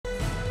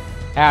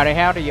Howdy,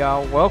 howdy,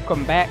 y'all.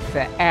 Welcome back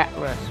to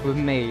Atlas with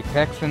me,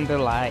 Texan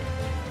Delight.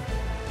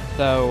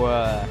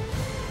 So,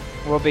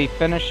 we'll be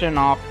finishing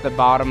off the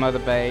bottom of the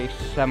base.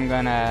 I'm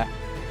gonna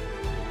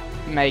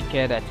make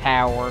it a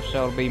tower,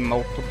 so it'll be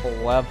multiple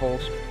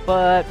levels.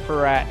 But for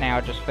right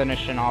now, just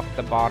finishing off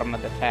the bottom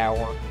of the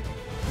tower.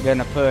 I'm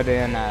gonna put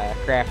in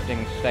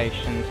crafting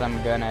stations.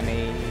 I'm gonna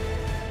need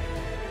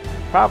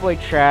probably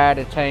try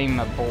to tame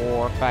a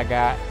boar if I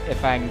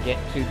can get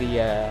to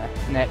the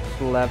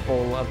next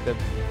level of the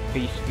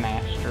beast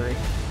mastery.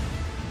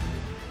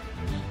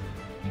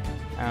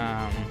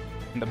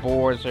 The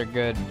boars are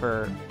good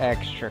for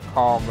extra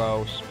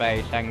cargo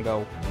space. I can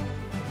go.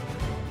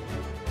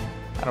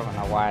 I don't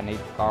know why I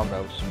need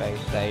cargo space.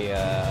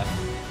 It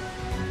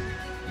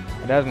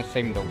doesn't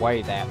seem to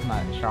weigh that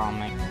much on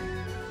me.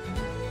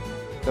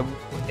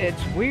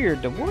 It's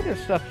weird. The wooden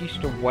stuff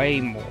used to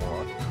weigh more.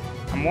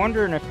 I'm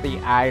wondering if the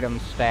item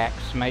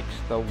stacks makes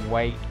the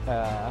weight,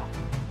 yeah,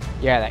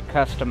 that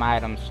custom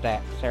item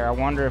stacks there. I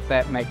wonder if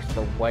that makes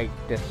the weight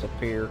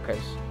disappear,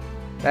 because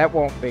that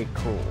won't be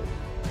cool.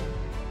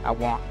 I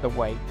want the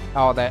weight.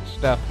 All that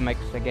stuff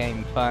makes the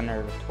game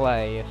funner to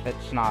play. If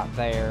it's not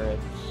there,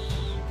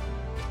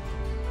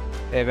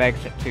 it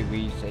makes it too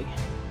easy.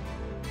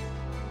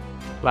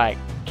 Like,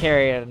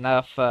 carrying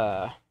enough,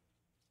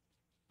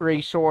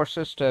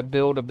 resources to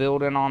build a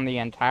building on the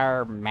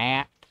entire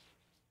map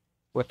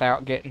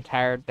without getting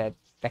tired, that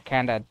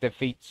kind of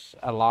defeats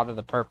a lot of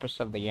the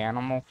purpose of the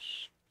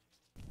animals.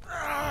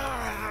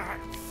 Oh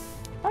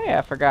yeah,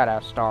 I forgot I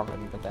was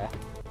starving to death.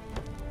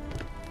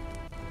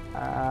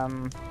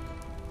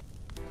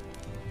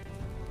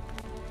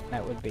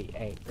 That would be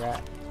 8,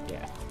 right?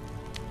 Yeah.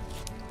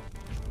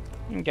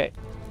 Okay,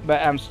 but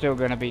I'm still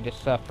gonna be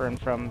just suffering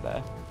from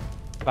the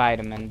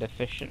vitamin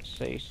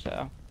deficiency,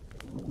 so.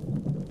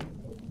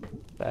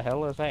 The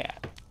hell is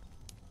that?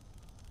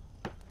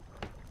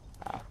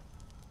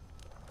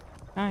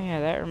 Oh yeah,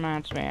 that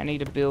reminds me, I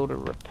need to build a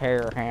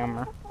repair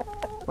hammer.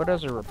 What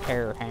does a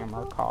repair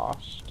hammer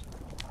cost?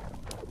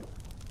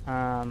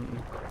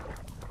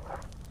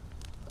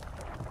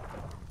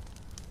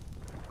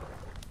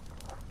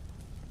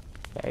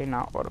 Okay,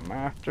 not what I'm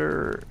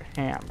after.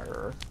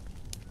 Hammer.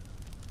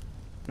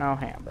 No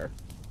hammer.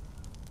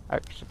 I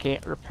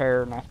can't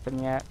repair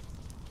nothing yet.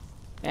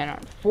 And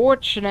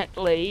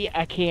unfortunately,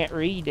 I can't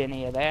read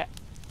any of that.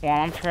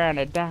 While I'm trying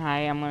to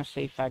die, I'm gonna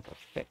see if I can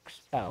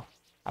fix. Oh,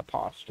 I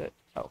paused it.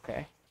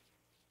 Okay.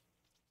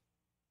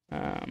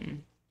 I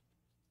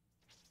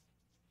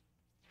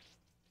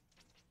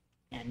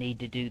need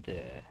to do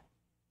the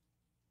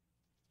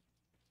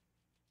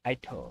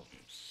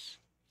items.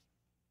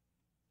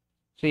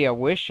 See, I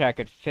wish I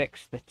could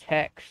fix the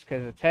text,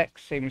 because the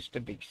text seems to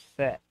be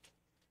set.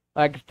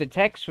 Like, if the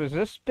text was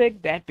this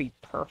big, that'd be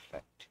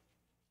perfect.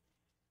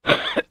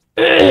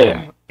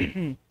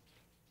 Maybe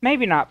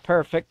not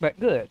perfect, but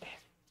good.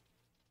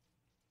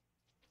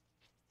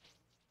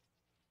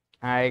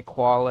 High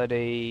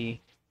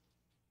quality.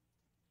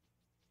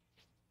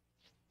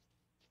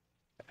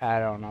 I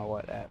don't know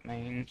what that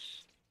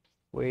means.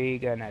 We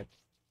gonna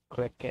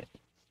click it.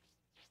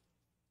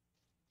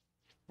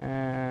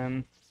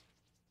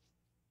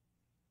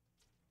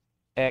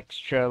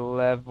 Extra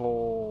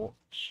level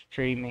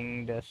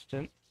streaming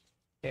distance.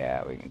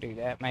 Yeah, we can do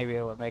that. Maybe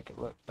it'll make it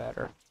look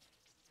better.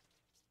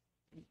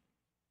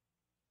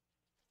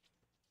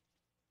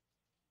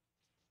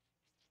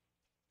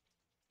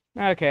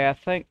 Okay, I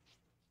think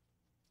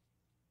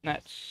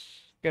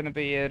that's gonna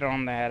be it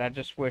on that. I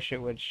just wish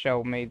it would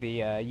show me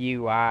the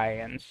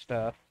UI and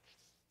stuff.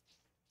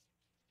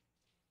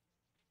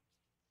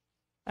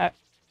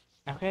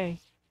 Okay,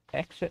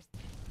 exit.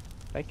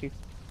 Thank you.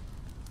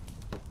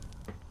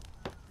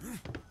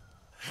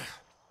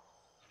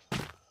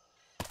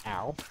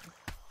 Ow.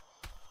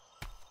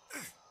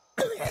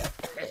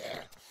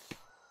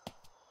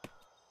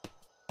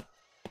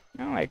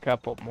 Only a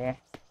couple more.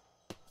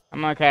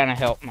 I'm gonna kind of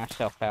help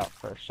myself out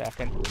for a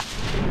second.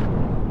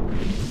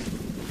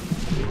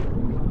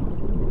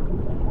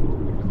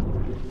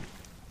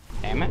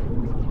 Damn it.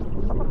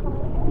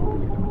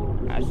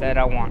 I said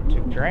I want to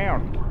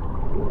drown.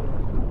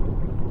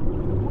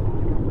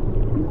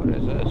 What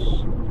is this?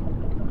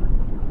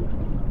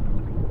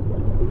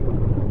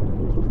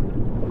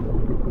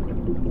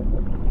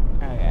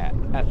 Oh yeah,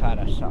 I thought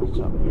I saw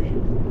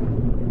something.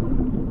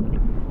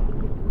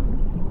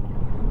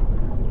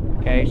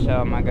 Okay,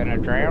 so am I gonna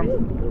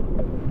drown?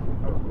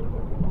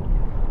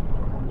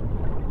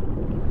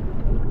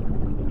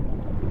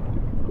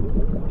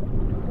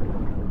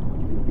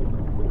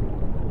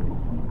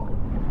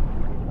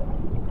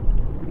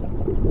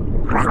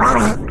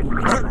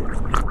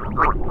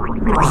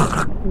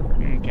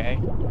 Okay.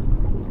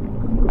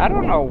 I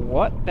don't know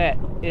what that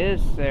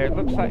is there. It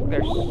looks like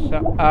there's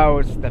some... Oh,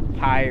 it's the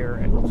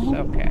pirates.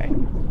 Okay.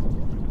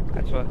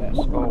 That's what that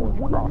skull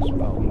with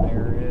crossbow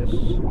there is.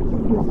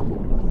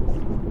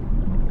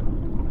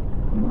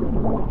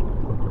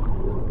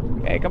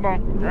 Okay, come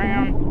on.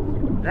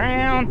 Drown.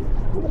 Drown.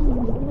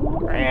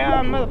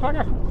 Drown,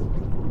 motherfucker.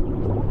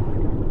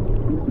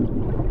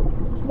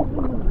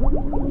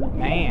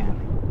 Man.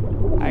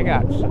 I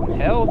got some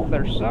health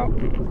or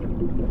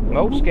something.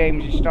 Most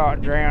games you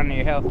start drowning,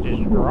 your health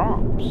just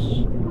drops.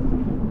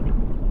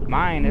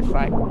 Mine, it's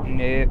like,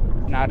 nope,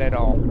 not at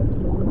all.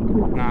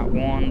 Not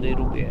one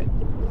little bit.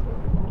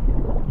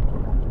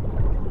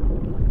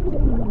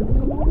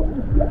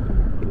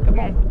 Come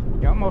on,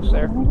 you're almost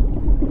there.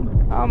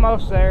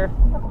 Almost there.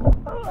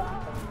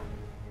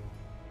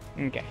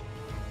 Okay.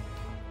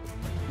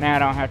 Now I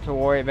don't have to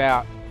worry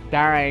about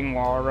dying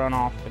while I run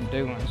off and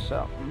doing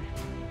something.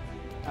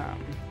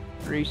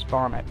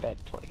 Respawn at bed,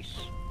 please.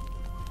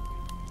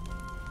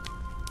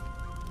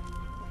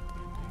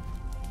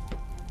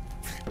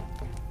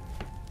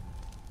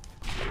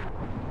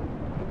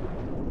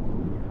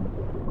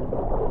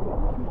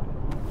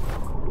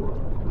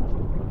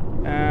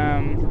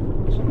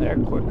 Isn't there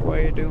a quick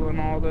way of doing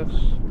all this?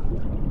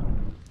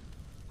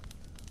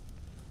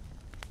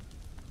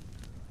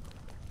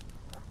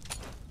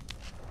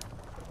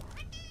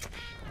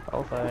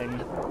 Whole thing.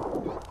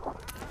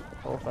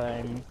 Whole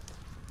thing.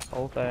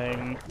 Whole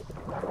thing.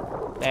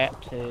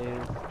 That too.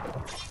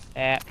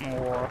 That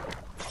more.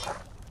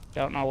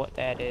 Don't know what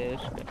that is,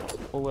 but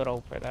pull it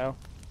over though.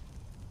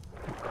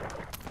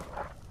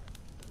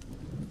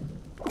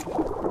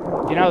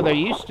 You know, there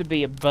used to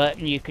be a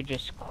button you could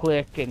just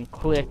click and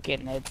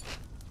it'd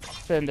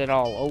send it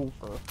all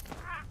over.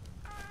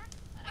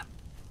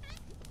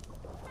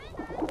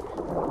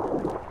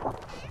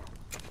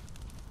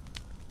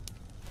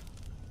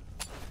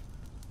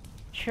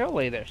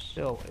 Surely there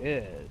still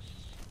is.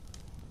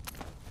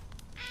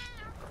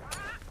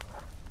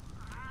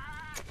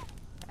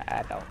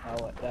 I don't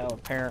know it though,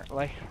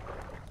 apparently.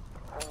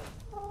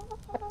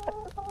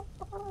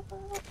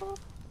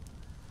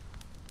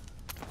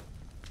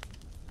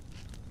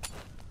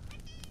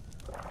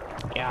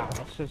 Yeah,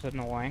 this is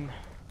annoying.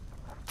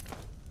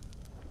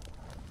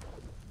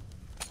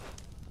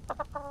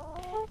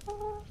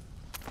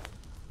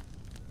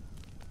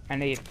 I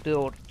need to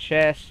build a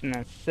chest and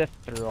then sift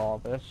through all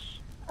this.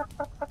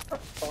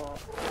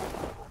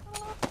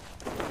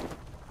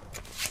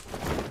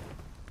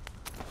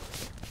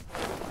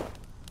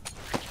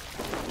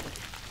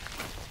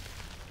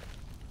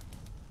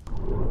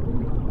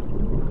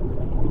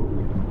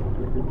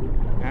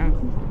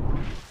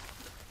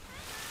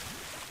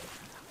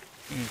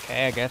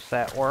 Okay, I guess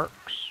that works.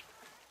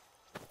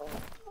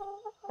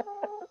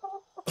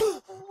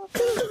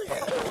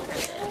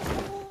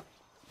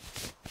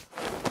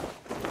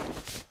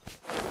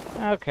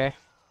 Okay.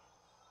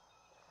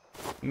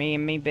 Me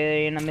and me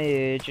being a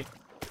midget.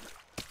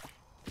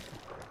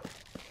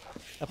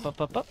 Up,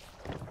 up, up, up.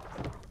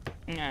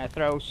 I'm gonna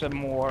throw some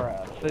more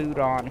food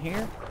on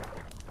here.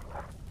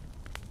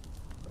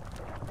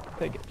 I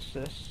think it's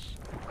this.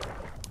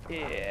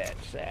 Yeah,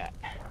 it's that.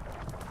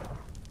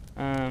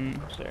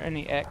 Is there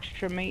any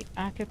extra meat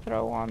I could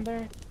throw on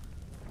there?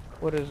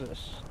 What is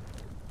this?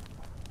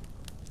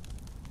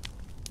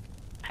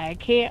 I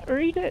can't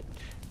read it.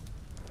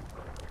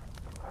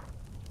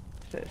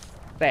 It says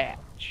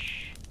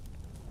thatch.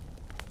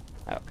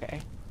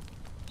 Okay.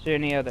 Is there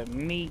any other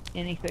meat,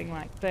 anything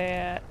like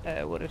that?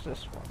 What is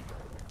this one?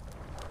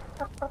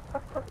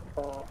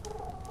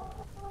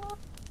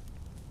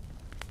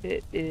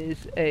 It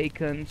is a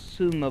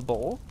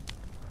consumable.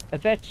 A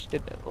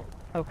vegetable.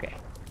 Okay.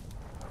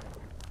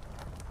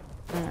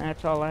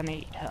 That's all I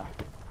need, huh?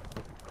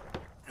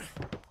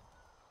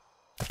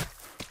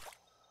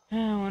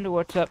 I wonder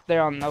what's up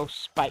there on those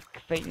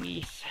spike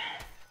thingies.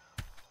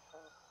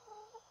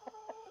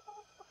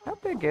 How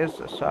big is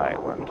this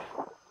island?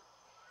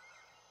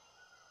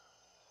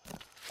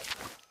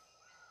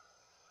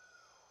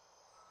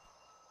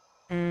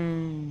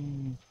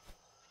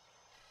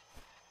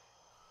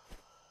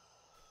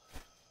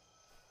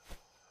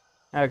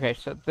 Okay,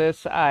 so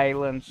this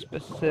island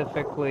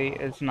specifically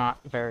is not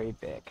very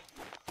big.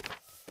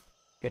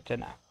 Good to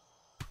know.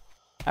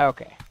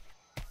 Okay.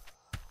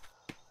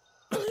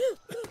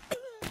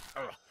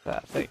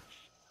 That's it.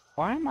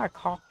 Why am I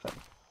coughing?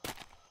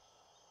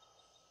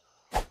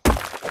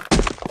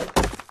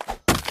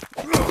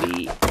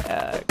 We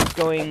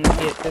going to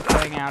get this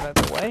thing out of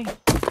the way.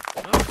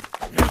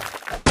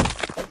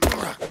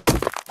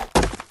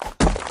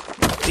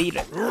 Beat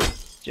it.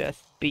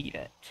 Just beat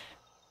it.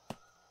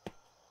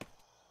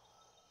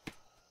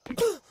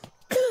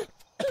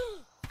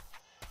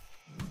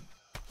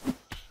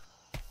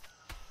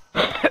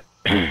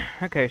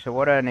 Okay, so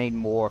what do I need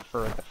more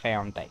for the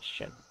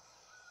foundation?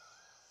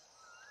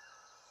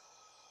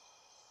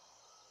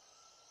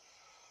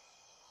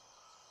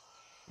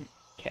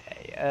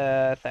 Okay,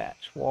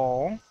 thatch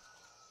wall.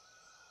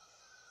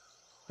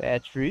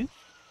 Thatch roof.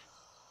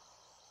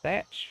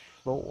 Thatch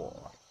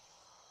floor.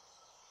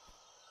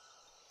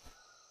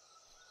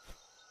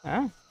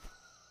 Oh.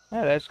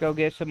 Well, let's go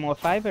get some more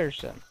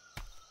fibers then.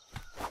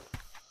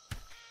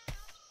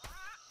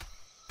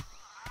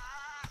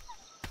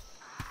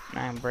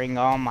 And bring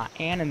all my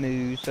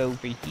animals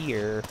over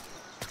here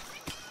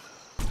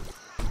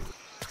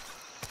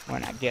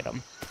when I get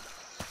them.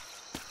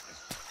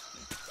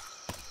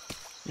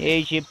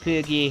 There's your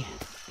piggy.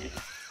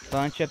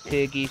 Bunch of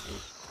piggies.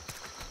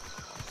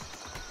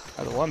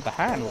 Oh, the one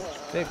behind looks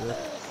bigger.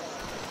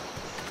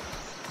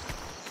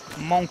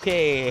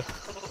 Monkey!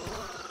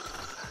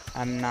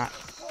 I'm not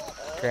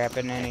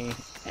grabbing any...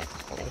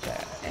 What was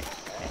that?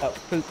 Oh,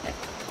 poop.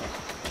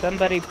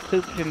 Somebody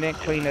pooped and didn't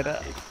clean it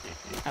up.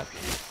 Okay.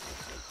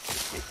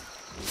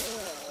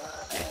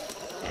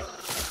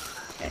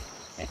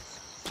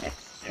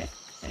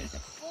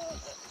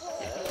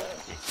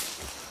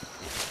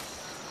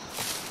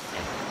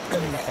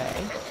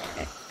 Okay.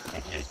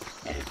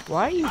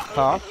 Why are you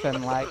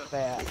coughing like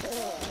that?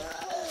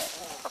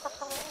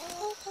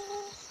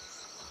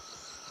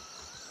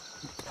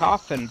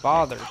 Coughing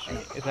bothers me.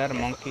 Is that a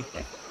monkey?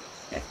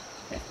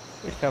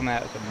 Please tell me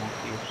that was a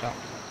monkey or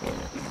something.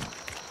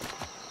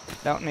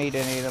 Don't need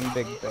any of them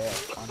big bad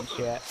ones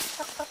yet.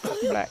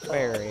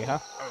 Blackberry, huh?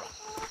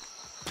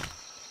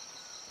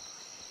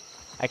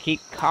 I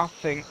keep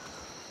coughing.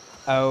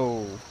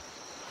 Oh.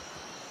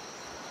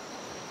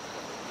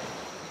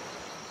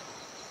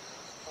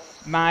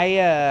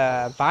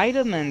 My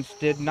vitamins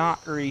did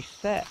not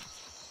reset.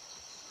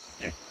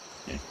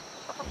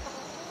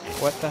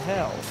 What the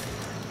hell?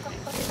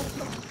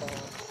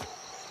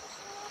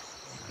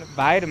 The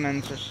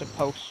vitamins are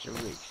supposed to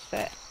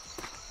reset.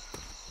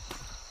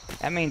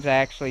 That means I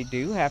actually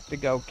do have to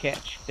go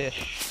catch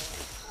fish.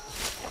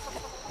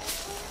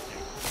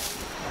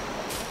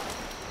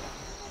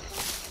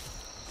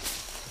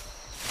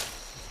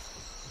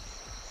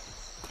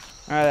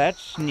 Oh,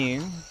 that's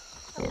new.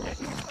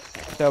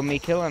 So me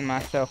killing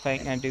myself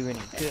ain't gonna do any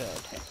good.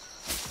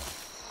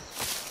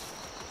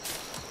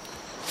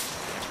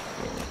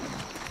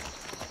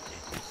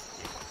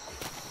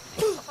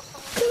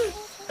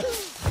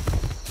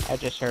 I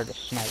just heard a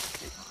snake.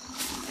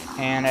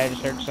 And I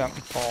just heard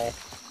something fall.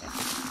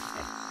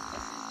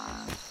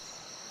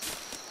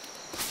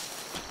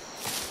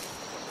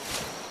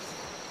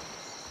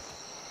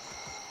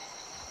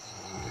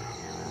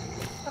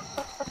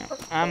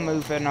 I'm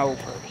moving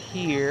over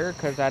here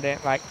because I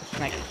didn't like the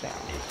snake sound.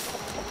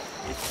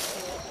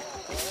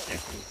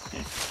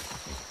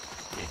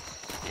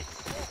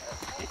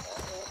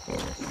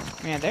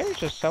 Man, there's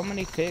just so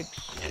many pigs.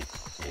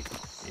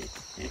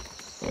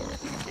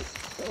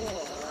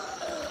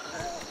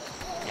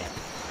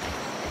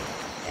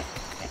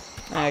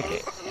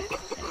 Okay.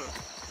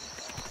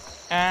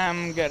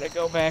 I'm gonna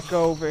go back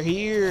over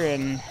here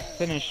and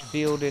finish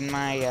building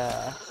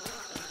my,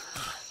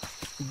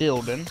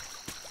 building.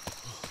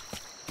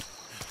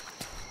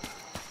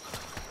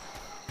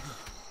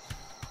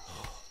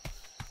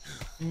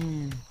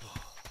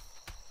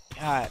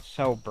 God, it's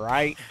so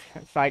bright.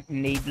 It's like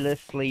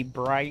needlessly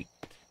bright.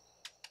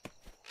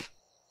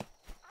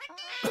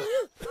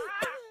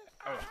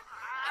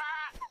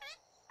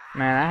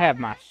 Man, I have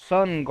my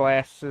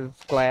sunglasses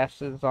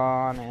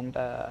on, and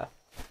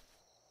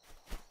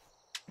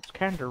it's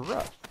kind of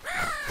rough.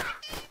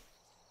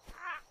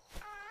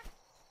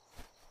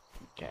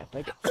 Okay, I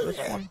think it's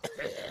this one.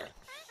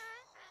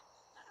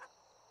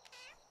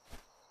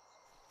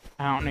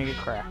 I don't need to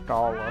craft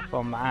all of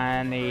them.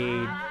 I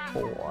need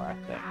 4, I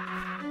think.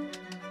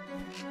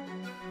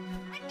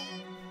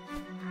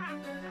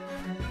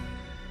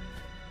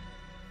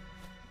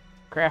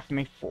 Craft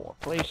me 4,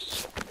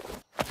 please.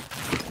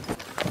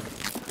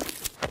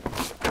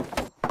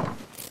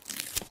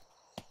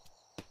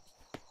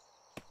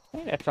 I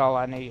think that's all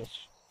I need is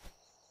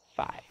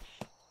 5.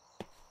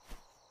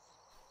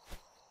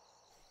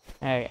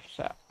 Okay,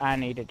 so I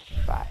needed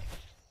 5.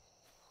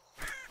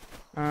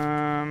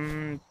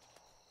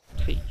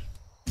 See.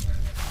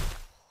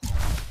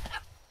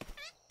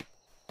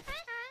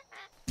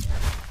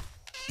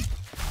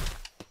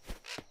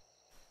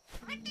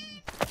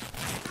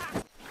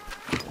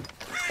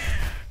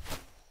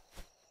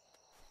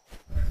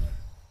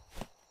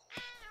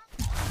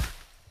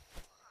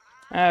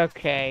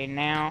 Okay,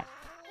 now.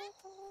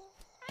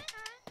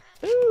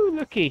 Ooh,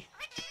 looky.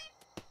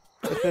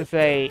 This is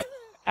a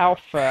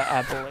alpha,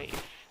 I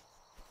believe.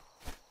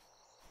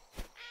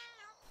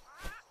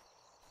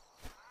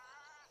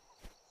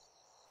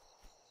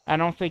 I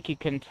don't think you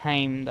can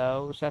tame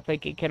those. I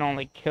think you can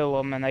only kill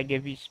them and they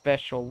give you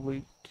special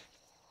loot.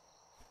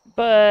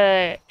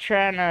 But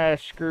trying to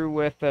screw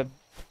with a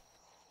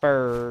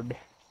bird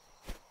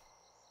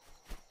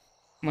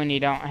when you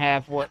don't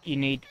have what you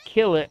need to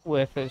kill it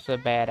with is a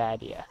bad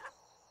idea.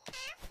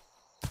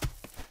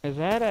 Is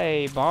that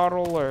a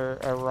bottle or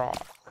a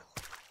rock?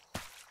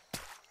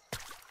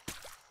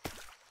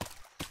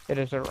 It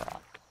is a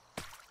rock.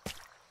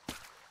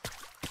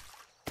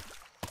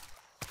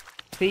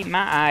 See, my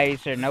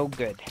eyes are no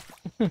good.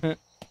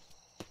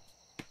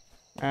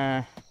 Oh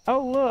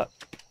look.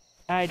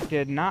 I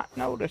did not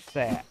notice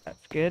that.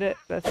 Let's get it.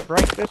 Let's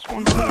break this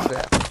one piece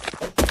up.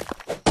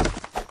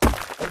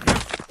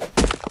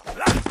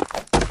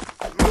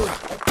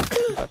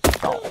 Let's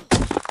salt.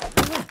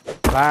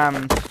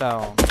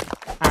 Limestone.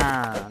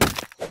 Iron.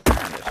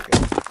 Iron is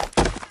good.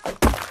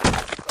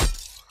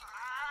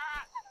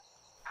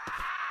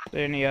 Is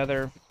there any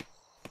other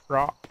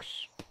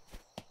rocks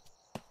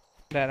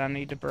that I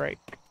need to break?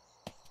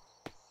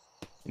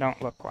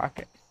 Don't look like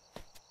it.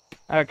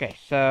 Okay,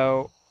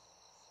 so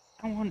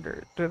I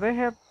wonder, do they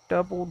have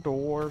double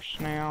doors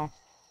now?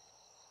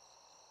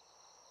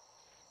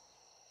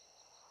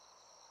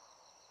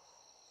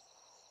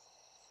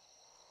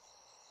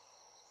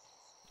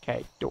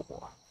 Okay,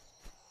 door.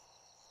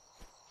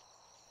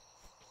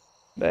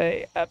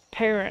 They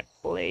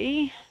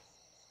apparently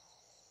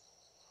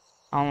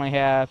only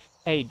have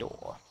a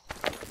door.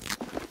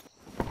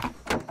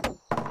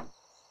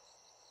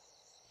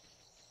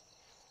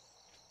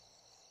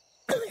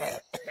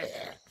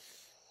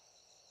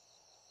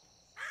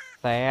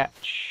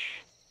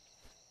 Thatch.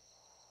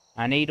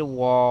 I need a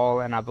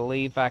wall, and I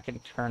believe I can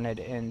turn it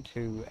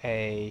into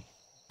a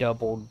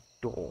double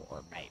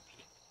door, maybe.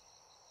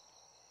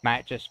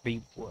 Might just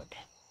be wood.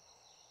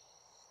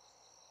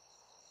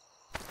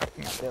 I'm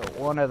gonna build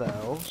one of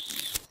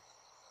those.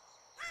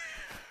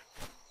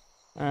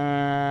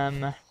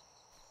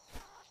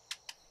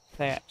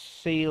 That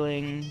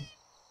ceiling.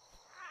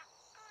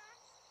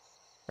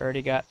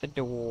 Already got the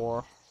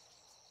door.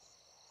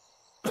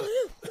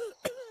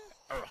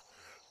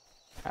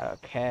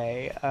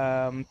 Okay,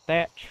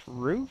 thatch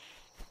roof.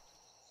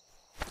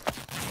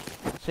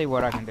 Let's see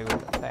what I can do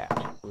with the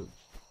thatch roof.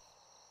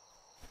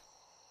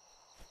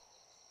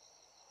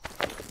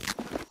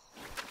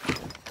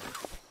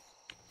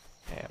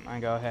 Okay, I'm gonna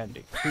go ahead and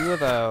do 2 of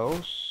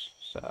those,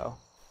 so...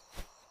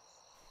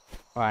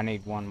 Well, I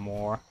need 1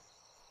 more.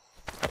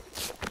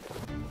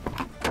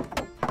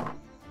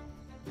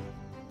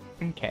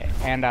 Okay,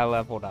 and I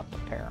leveled up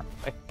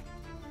apparently.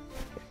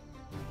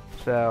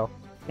 So,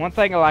 one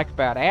thing I like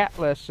about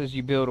Atlas is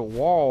you build a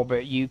wall,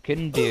 but you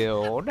can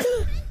build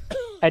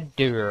a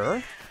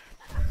door.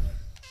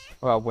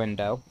 Well, a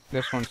window.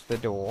 This one's the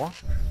door.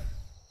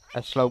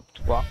 A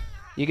sloped wall.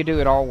 You can do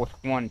it all with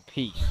 1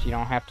 piece. You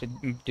don't have to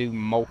do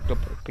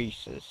multiple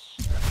pieces.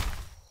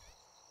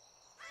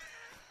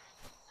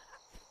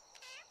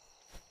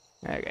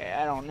 Okay,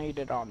 I don't need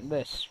it on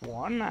this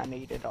one. I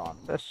need it on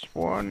this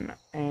one.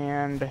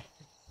 And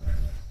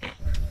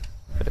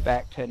put it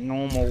back to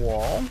normal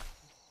wall.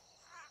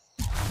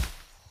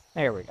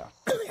 There we go.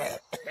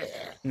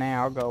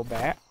 Now go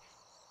back.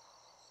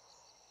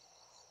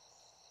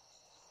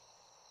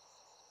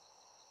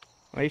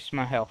 At least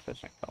my health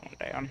isn't going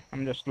down.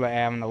 I'm just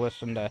having to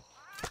listen to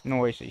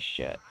noisy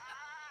shit.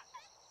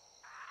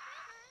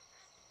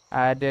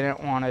 I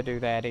didn't want to do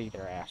that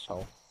either,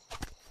 asshole.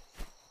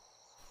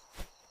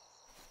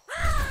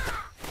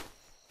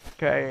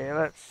 Okay,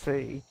 let's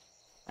see.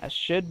 I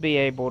should be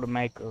able to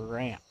make a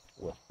ramp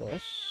with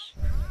this.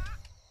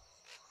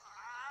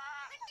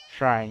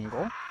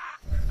 Triangle.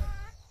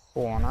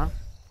 Corner.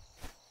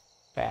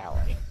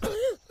 Valley.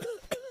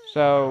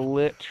 So,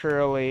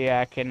 literally,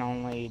 I can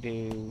only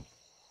do...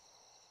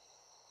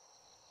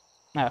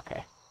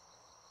 Okay.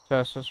 So,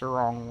 this is the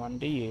wrong one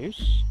to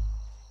use.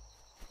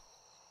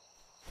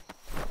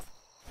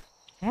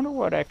 I wonder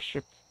what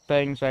extra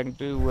things I can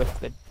do with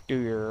the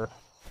door.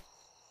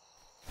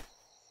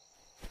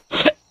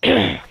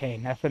 Okay,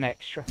 nothing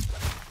extra.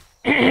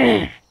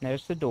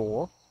 There's the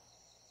door.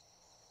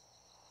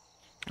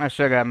 I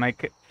still gotta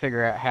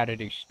figure out how to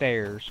do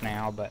stairs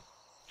now, but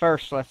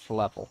first let's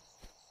level.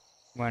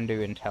 I'm gonna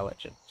do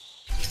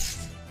intelligence.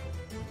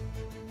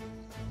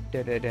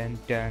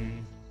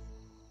 Dun-dun-dun-dun.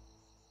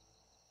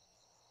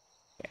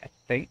 Okay, I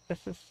think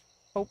this is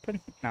open.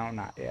 No,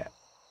 not yet.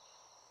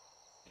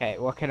 Okay,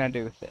 what can I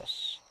do with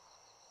this?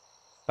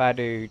 If I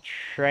do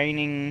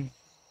training...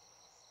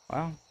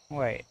 Well,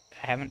 wait.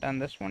 I haven't done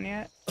this one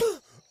yet.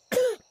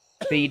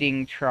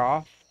 Feeding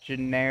trough.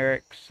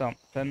 Generic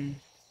something.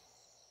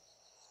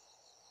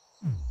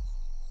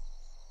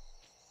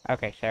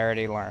 Okay, so I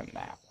already learned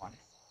that one.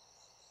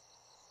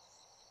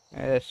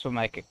 This will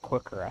make it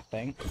quicker, I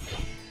think.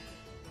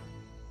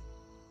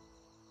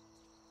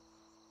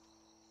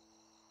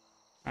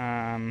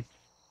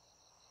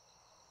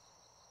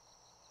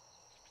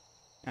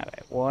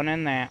 Okay, 1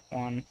 in that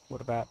one. What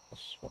about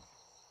this one?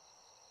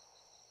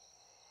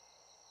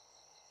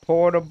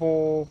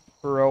 Portable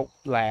rope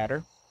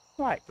ladder.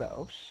 I like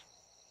those.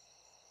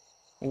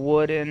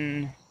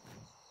 Wooden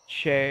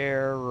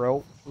chair,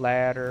 rope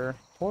ladder,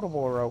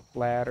 portable rope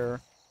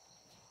ladder.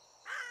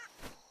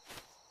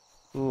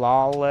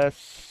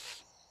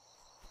 Lawless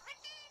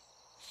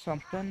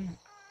something.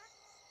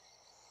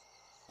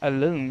 A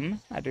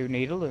loom. I do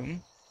need a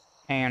loom.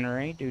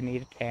 Tannery. Do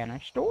need a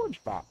tannery.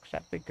 Storage box.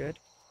 That'd be good.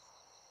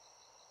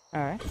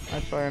 Alright,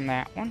 let's learn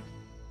that one.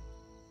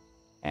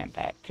 And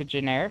back to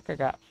generic. I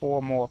got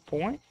 4 more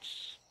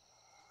points.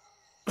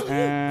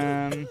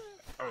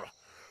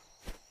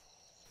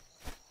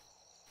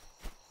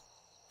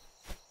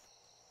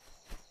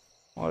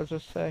 What does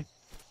this say?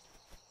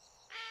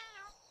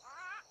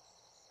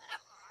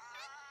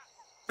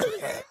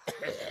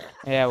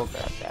 Yeah, we'll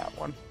grab that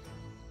one.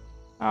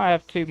 Oh, I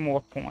have 2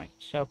 more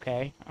points.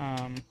 Okay.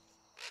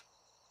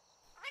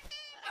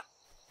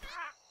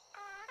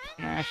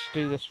 Let's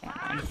do this one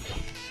then.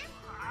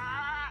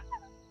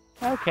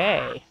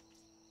 Okay.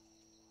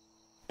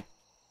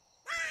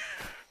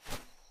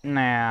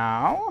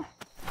 Now,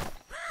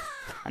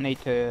 I need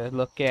to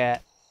look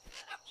at,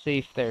 see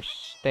if there's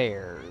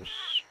stairs.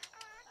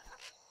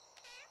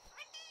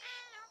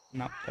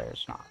 Nope,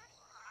 there's not.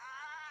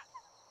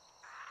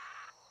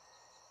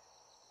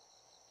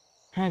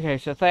 Okay,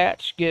 so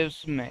thatch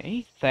gives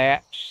me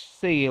thatch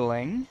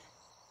ceiling.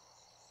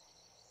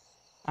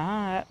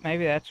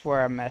 Maybe that's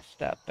where I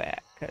messed up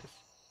at, because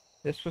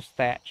this was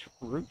thatch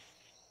roof.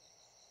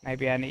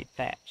 Maybe I need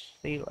thatch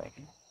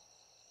ceiling.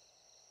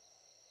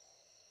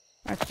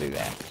 Let's do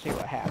that, see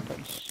what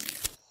happens.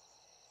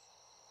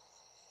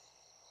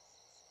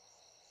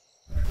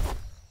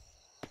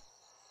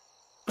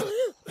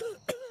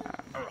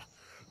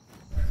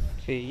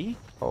 T,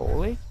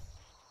 holy.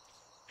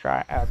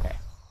 Try, okay.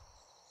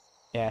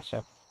 Yeah,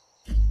 so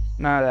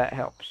none of that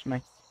helps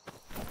me.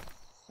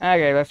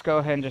 Okay, let's go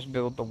ahead and just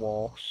build the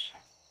walls.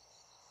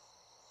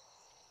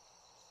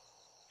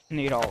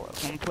 Need all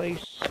of them,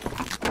 please.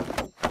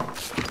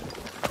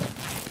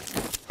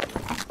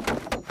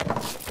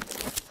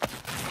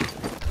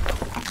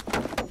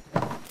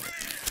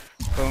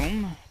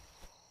 Boom.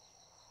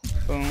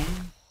 Boom.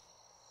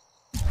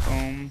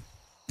 Boom.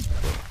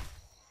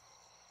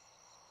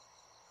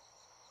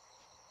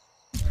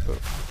 Boom.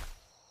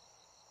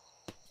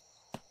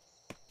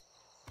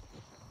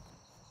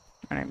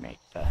 I make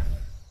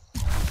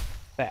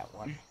that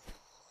one.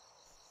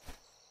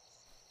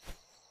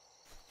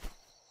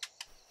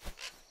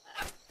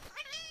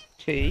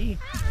 T.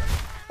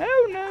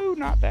 Oh no,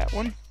 not that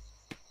one.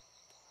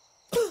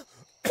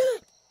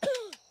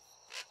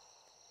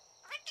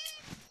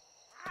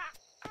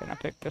 Can I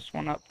pick this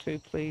one up too,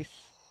 please?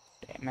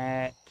 Damn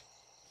it.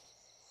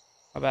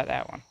 How about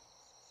that one?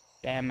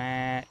 Damn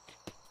it.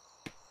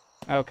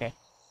 Okay.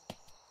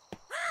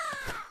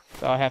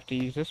 So I have to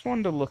use this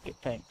one to look at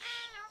things.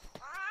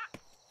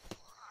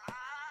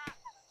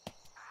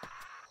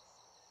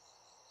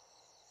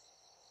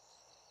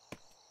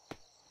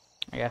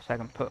 I guess I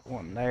can put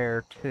one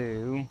there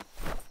too.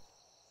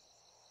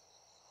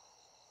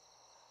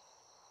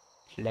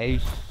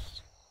 Place.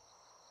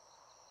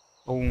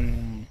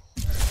 Boom.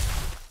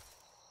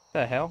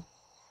 The hell?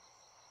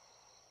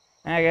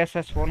 I guess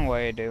that's one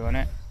way of doing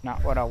it.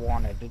 Not what I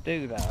wanted to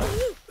do though.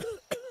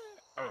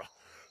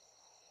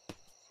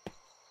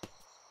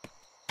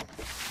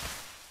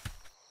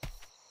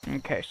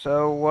 Okay,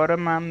 so what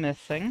am I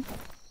missing?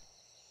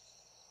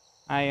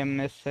 I am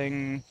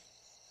missing...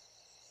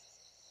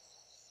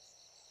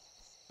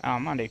 Oh,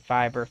 I'm gonna need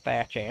fiber,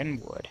 thatch,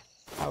 and wood.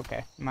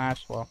 Okay, might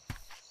as well.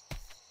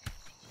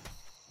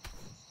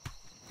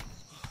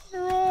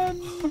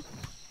 Run!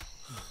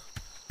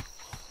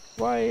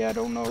 Why, I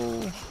don't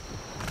know.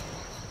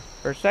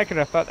 For a second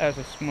I thought that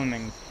was a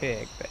swimming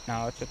pig, but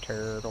no, it's a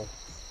turtle.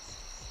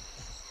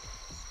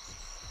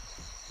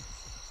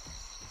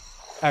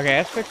 Okay, I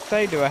was fixed to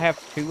say, do I have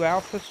 2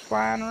 alphas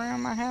flying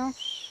around my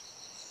house?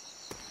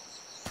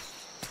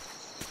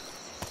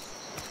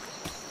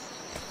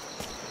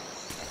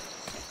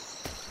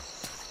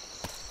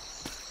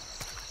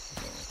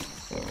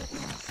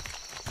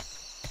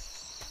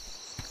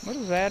 What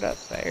is that up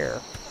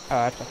there? Oh,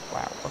 that's a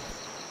flower.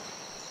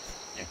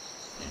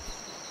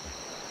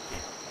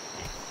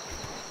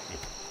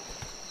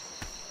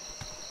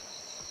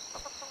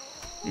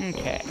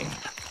 Okay.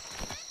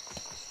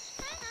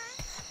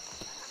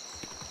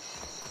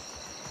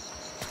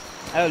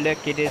 Oh,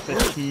 look, it is a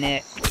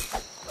snake.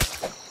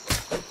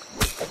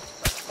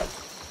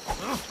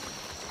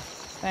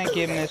 Thank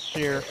you,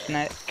 Mr.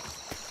 Snake.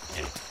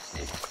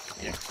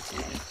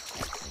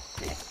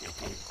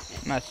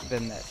 Must have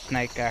been that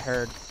snake I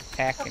heard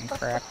hacking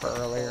crap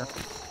earlier.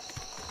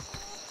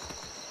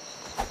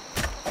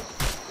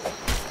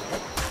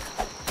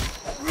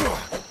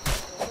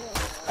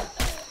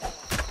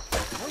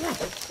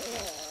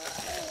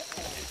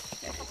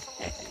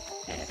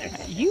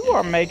 You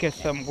are making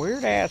some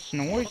weird ass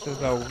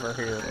noises over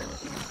here.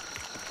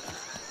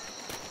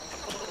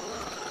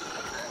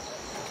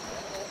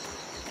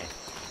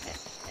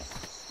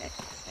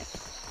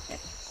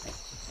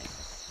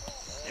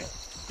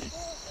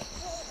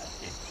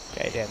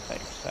 Okay, didn't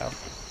think so.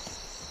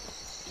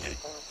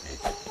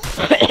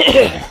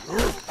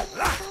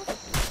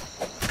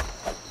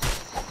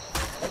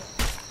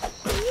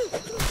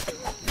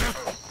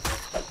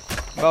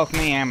 Both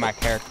me and my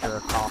character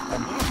are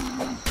coughing.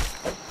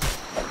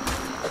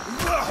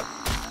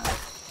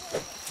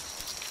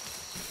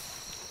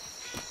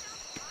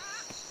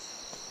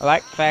 I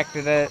like the fact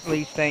that it at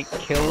least ain't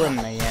killing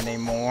me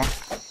anymore.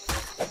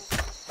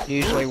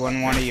 Usually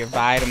when one of your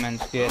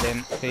vitamins get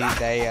empty,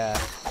 they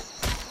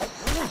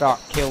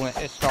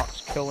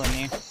starts killing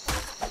you.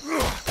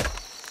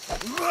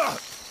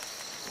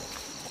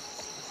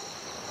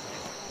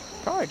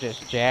 Probably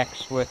just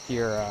jacks with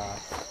your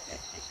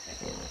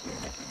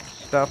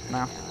stuff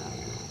now.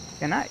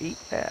 Can I eat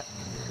that?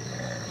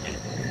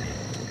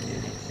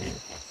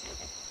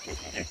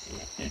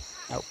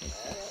 Nope.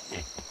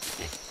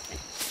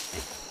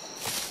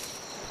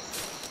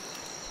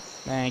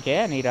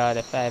 Okay, I need all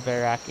the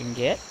fiber I can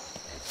get.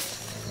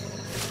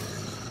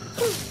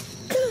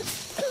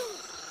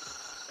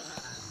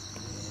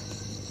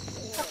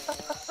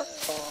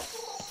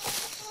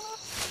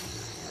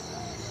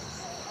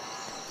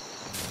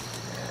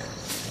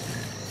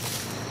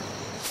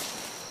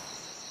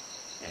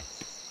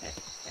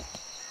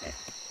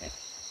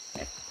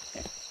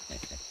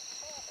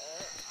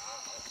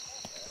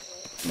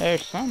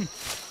 There's some.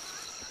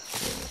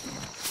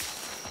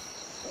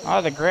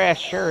 Oh, the grass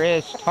sure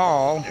is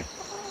tall.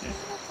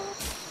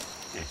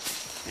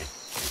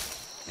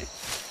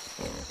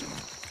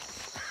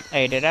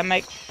 Hey, did I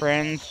make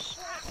friends?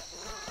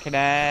 Can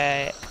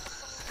I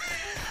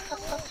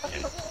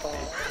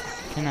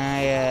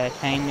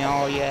tame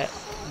y'all yet?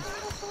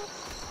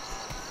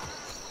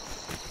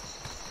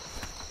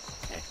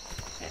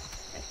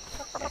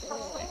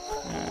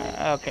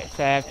 Okay,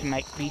 so I have to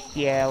make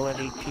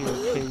bestiality tier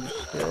 2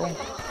 still.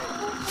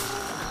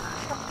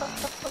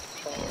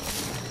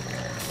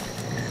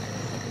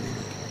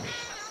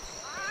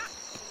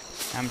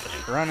 I'm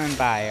just running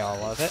by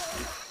all of it.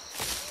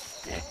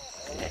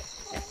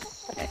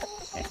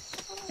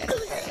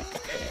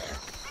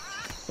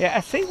 Yeah,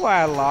 I see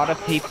why a lot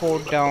of people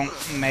don't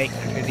make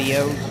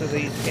videos of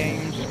these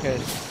games,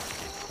 because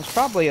there's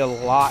probably a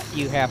lot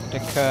you have to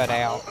cut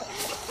out.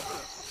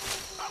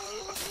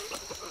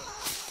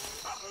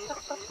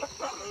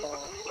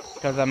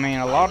 Because, I mean,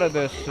 a lot of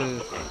this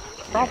is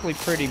probably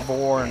pretty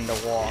boring to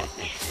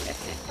watch.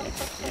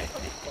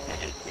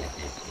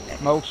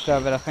 Most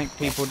of it, I think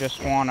people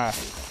just want to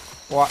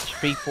watch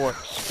people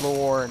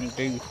explore and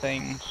do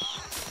things.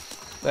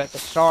 But the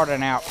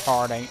starting out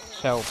part ain't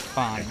so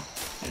fun.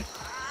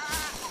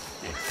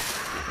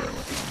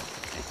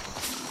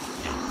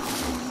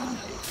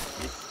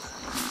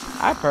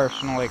 I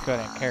personally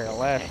couldn't care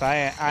less.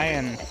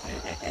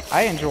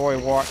 I enjoy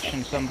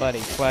watching somebody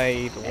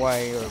play the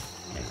way, or,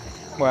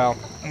 well,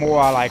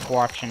 more I like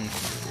watching,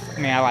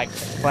 I like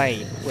to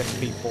play with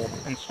people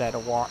instead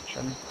of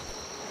watching.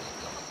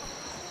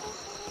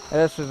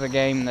 This is a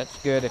game that's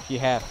good if you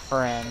have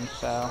friends,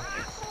 so.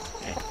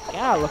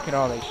 God, look at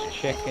all these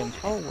chickens.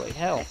 Holy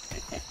hell.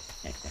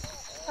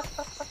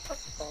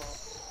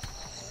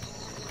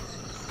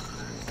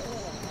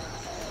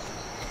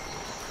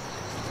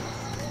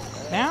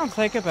 Now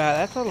think about it,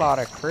 that's a lot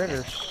of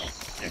critters.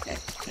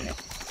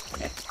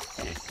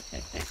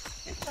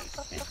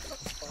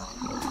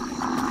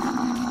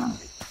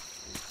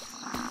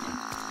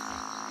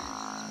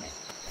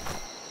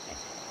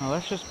 Well,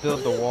 let's just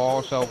build the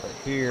walls over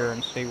here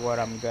and see what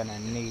I'm gonna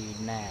need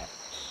next.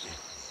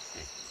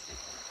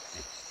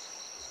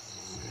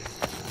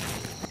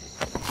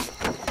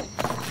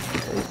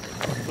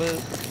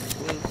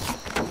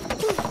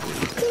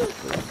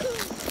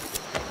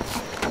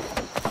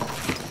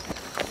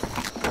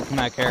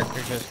 My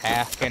character's just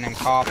hacking and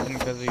coughing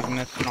because he's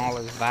missing all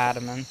his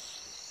vitamins.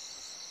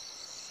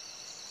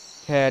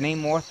 Okay, I need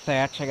more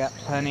thatch. I got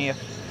plenty of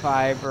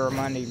fiber.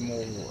 I need more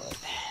wood.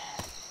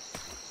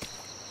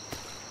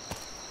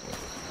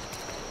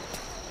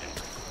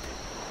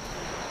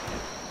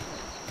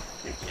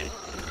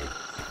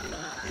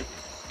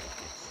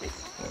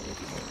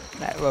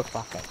 That looks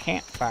like a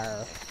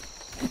campfire.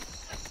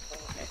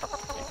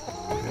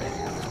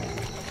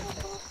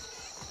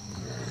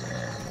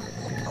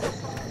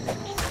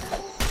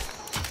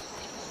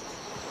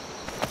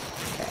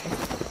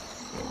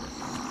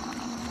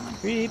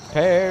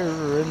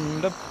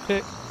 Repairing the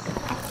pick.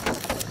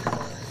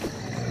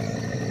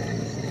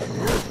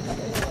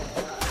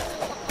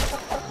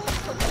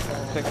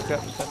 Picked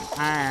up some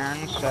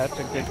iron, so that's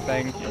a good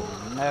thing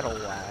for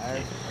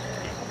metal-wise.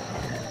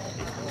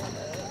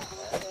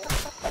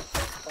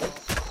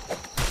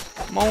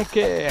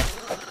 Monkey! I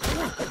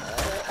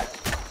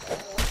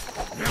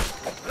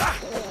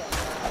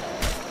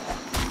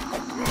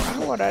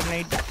wonder what I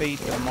need to feed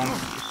the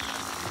monkeys.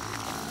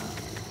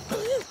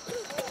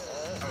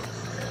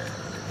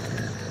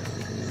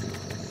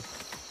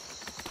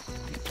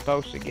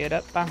 Supposed to get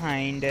up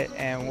behind it,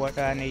 and what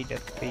do I need to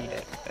feed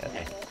it with?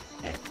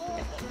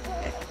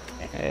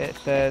 It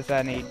says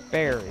I need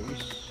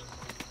berries.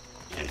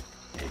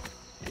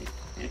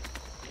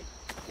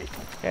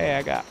 Okay,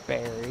 I got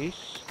berries.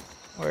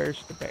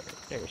 Where's the berries?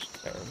 There's the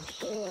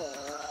berries.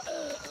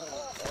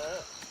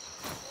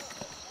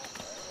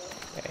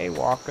 Okay,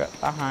 walk up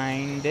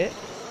behind it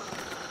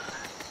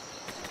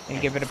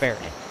and give it a berry.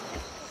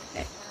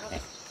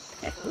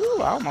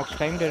 Ooh, I almost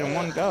tamed it in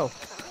one go.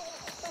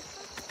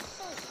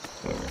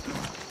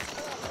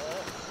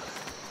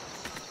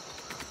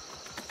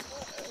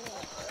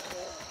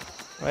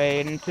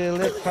 Wait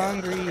until it's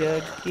hungry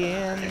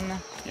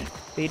again.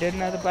 Feed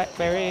another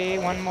blackberry,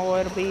 one more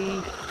it'll be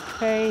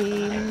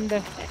tamed.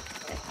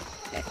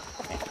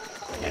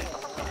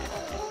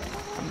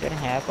 I'm gonna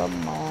have a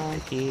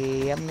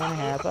monkey, I'm gonna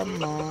have a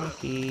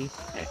monkey.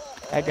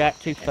 I got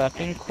too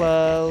fucking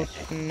close,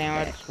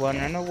 now it's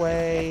running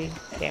away.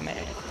 Damn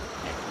it.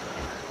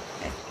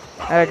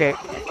 Okay,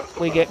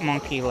 we get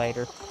monkey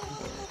later.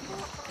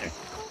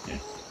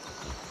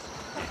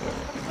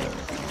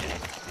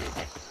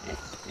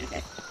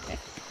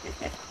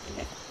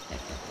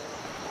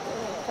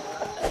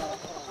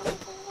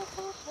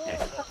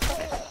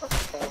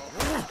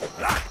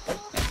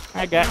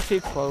 I got too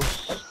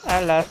close.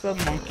 I lost a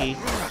monkey.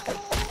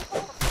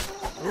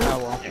 Oh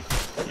well.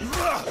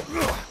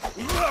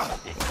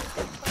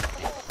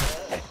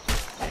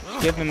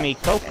 It's giving me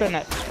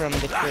coconuts from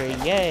the tree.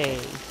 Yay.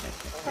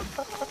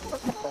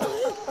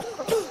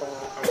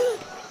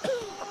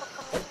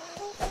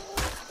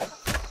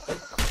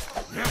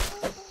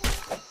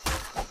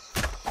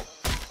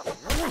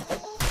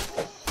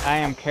 I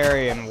am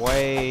carrying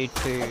way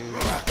too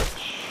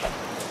much.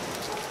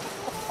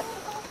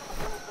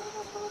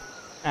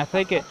 I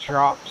think it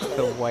drops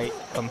the weight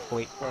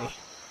completely.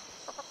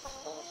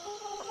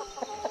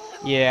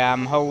 Yeah,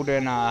 I'm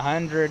holding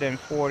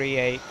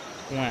 148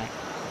 flint.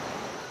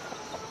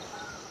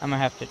 I'm gonna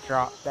have to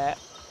drop that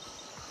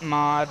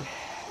mod.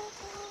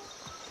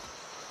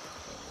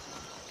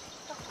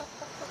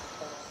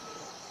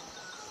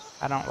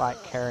 I don't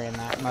like carrying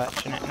that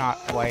much and it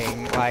not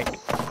weighing. Like,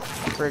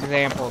 for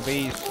example,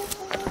 these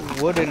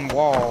wooden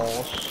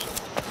walls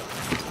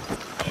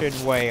should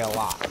weigh a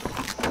lot.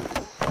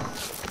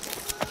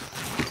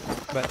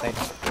 But they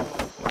don't.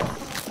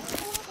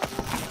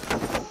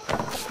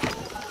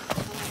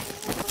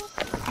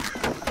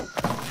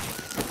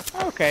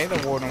 Okay,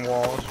 the wooden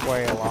walls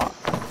weigh a lot.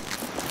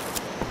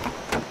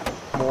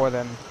 More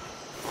than...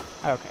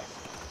 Okay.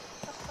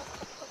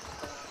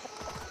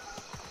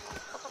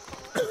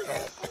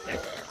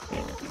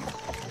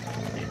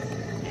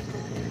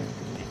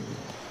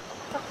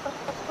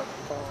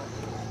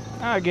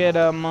 I get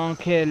a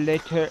monkey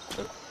later.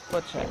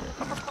 What's that?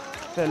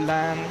 The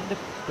lime, the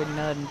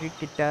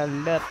coconut,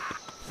 lip.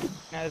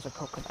 That is a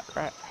coconut,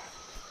 right?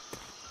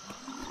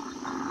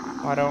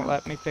 Why don't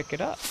let me pick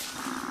it up?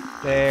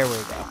 There we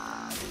go.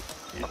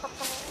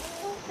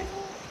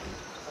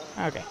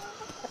 Okay.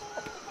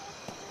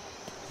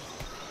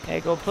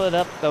 Hey, go put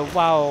up the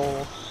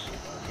walls.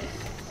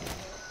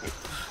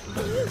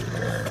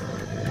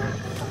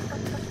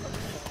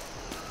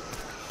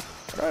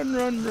 Run,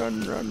 run,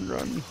 run, run,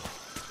 run.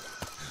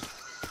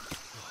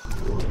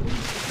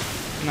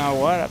 You know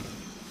what? I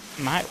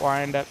might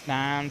wind up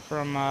dying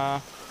from,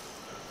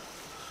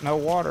 no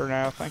water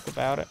now, think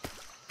about it.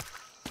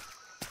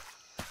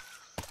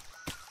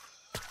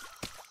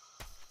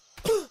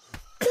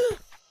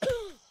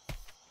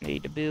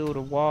 Need to build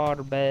a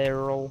water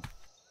barrel.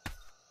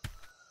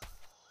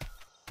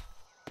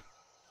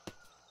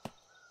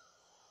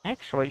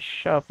 Actually,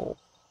 shovel.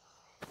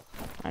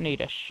 I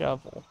need a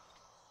shovel.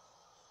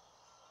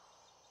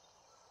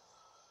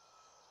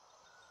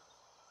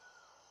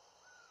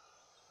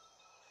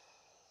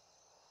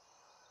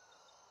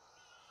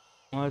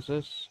 What is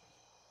this?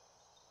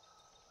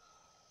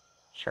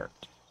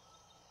 Shirt.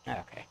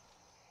 Okay.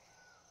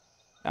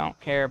 Don't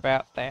care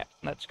about that.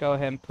 Let's go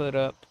ahead and put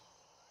up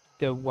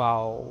the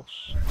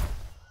walls.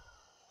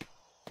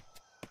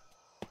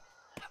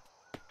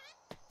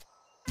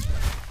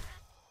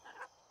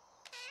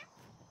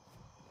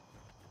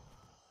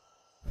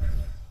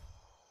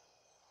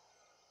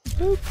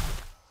 Boop.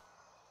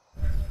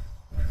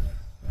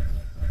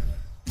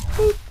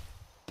 Boop.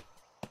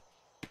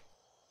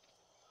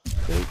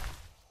 Boop.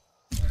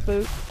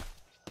 Boop.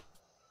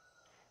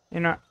 You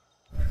know,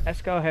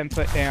 let's go ahead and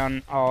put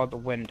down all the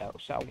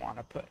windows I want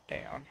to put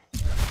down.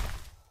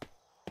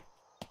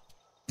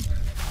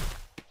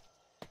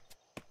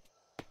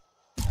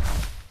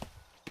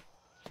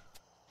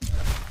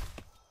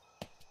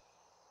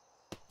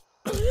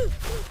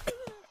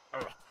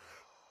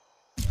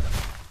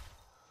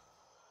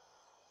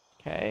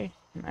 Okay,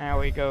 now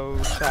we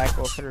go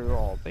cycle through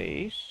all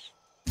these.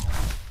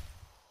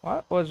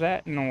 What was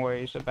that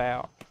noise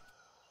about?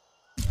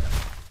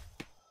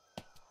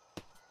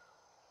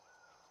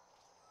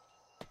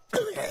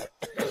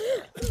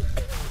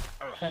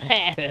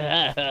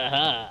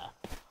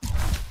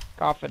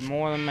 Coughing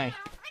more than me.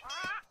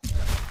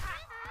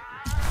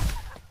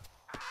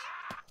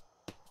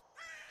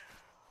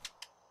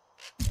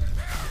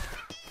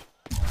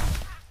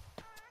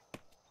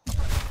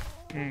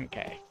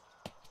 Okay.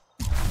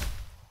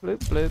 Bloop,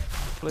 bloop,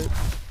 bloop.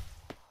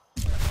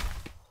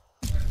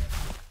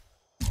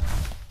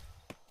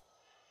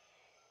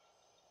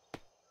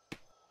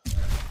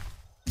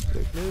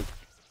 Bloop, bloop.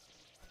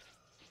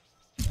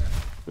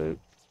 Bloop.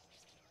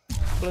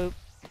 Bloop.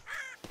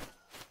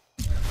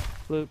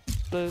 Bloop,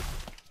 bloop.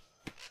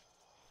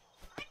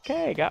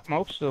 Okay, got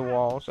most of the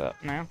walls up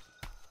now.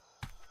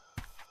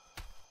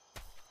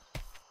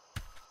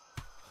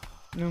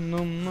 Noom,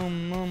 noom,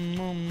 noom, noom,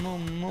 noom,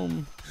 noom,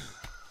 noom.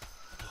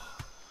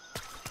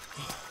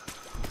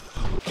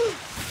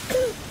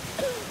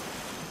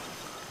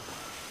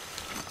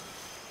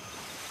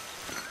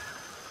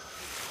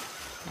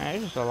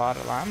 There's a lot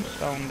of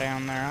limestone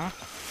down there, huh?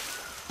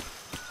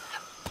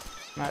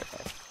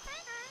 Okay.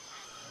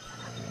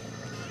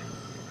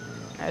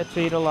 Let's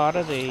eat a lot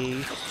of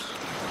these.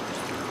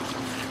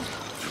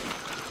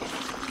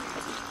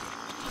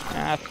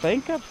 And I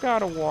think I've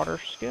got a water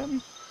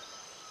skin.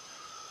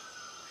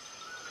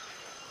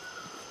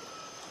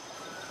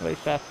 At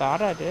least I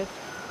thought I did.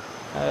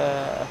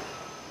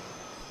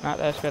 Not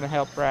that's gonna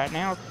help right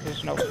now because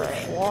there's no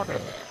fresh water.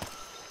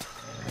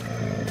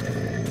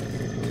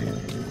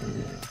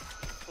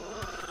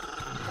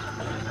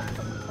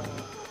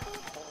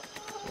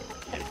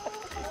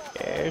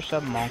 There's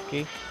a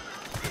monkey.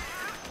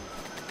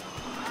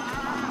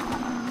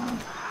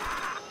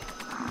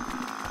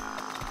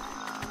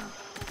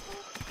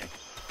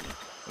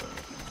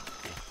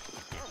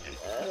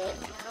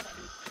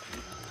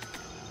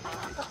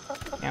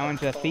 That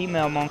one's a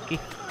female monkey.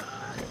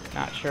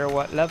 Not sure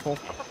what level.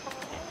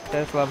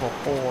 says level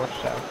 4,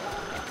 so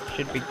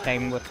should be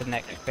tamed with the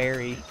next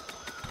berry.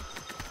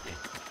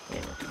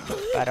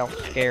 If I don't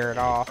scare it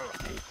off.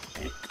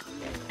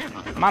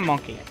 My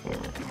monkey.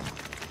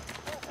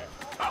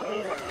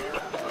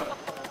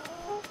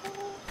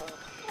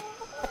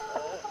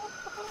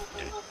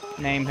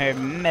 Name her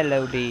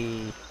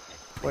Melody.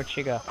 Where'd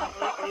she go?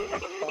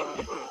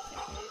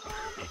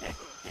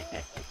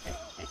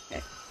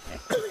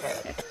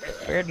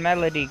 Where'd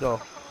Melody go?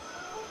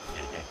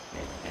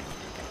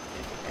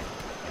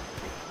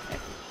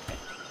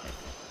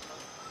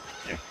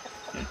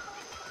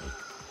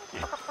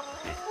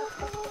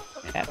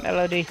 That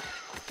Melody?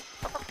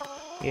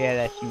 Yeah,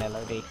 that's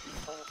Melody.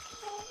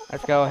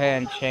 Let's go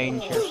ahead and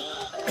change her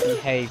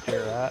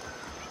behavior up.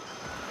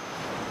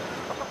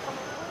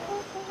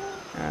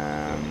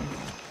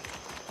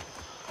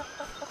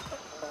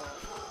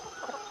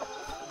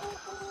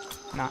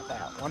 Not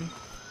that one.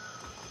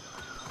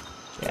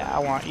 Yeah, I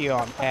want you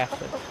on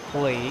passive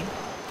flee.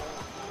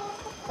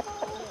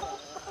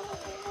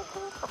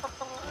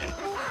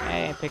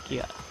 And pick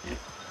you up.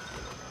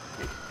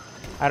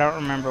 I don't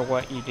remember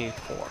what you do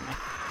for me.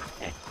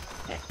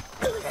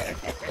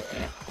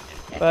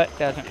 But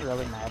doesn't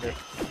really matter.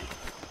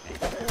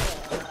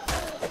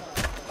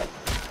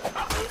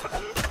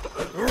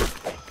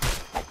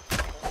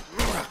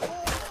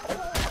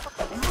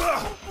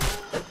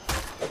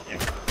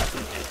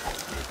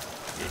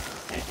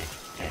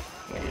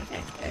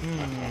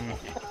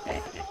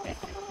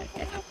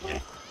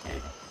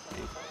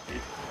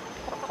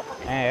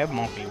 Hey, that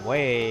monkey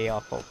way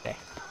off over there.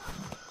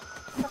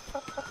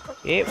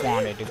 It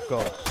wanted to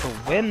go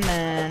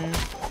swimming.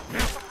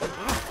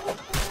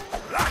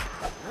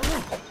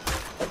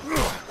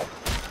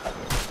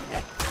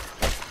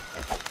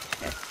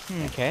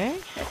 Okay.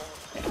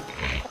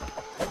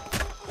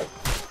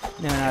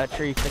 Now another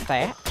tree for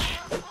thatch.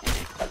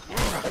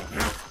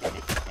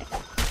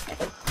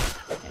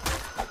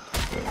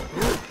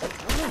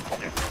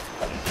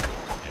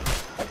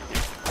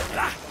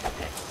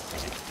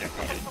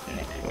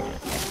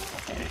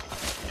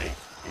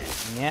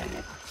 Yep.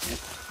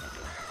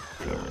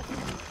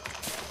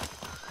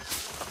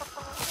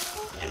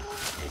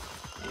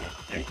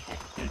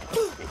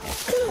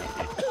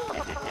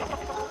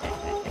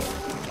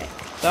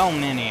 So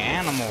many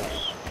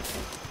animals.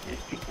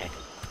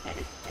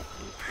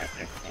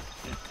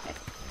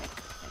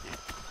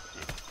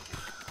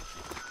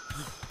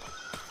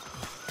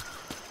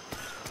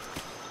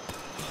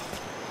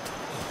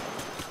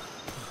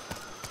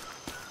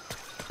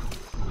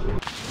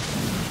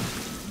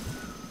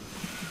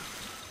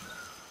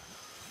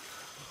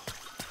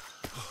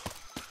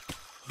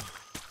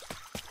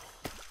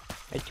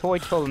 A toy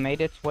tool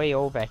made its way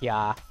over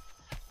here.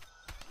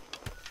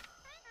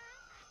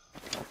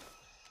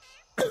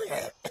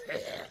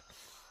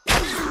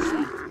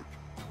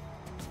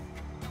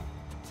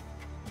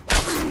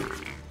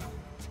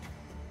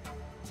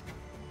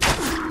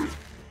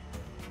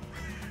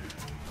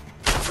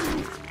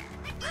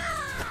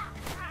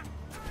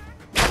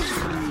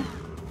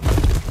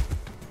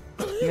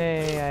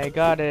 Yay, I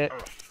got it.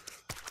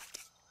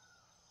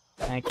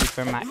 Thank you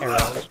for my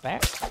arrows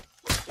back.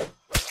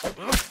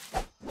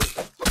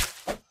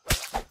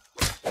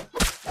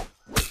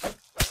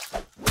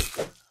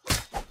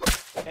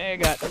 I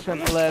got some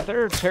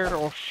leather,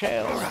 turtle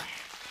shell,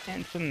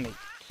 and some meat.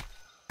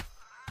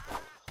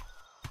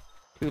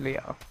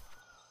 Coolio.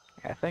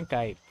 I think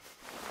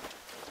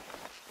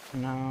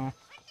no.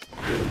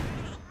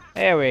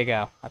 There we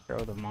go. I throw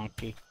the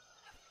monkey.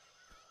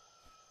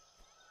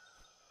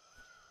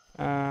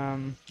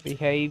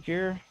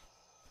 Behavior.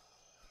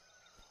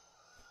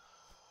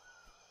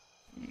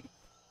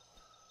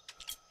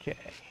 Okay.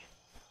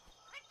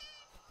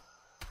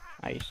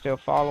 Are you still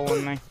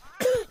following me?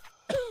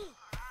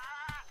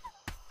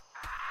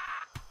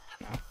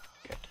 No.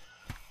 Good.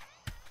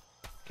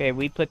 Okay,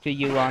 we put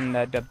you on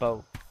the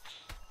boat.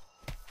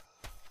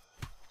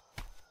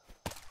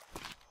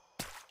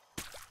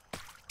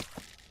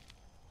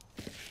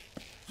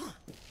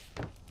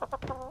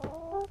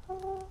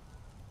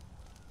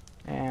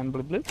 And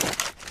bloop bloop.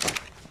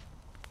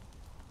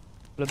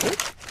 Bloop bloop.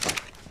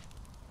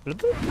 Bloop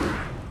bloop.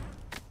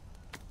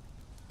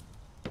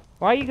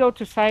 Why you go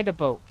to side of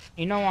boat?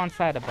 You know on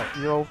side of boat.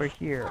 You're over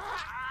here.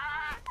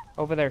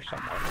 Over there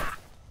somewhere.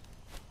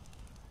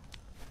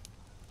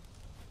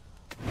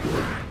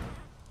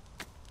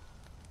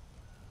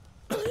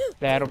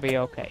 That'll be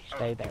okay.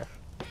 Stay there.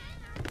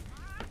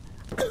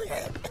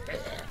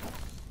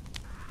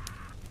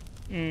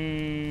 Meat.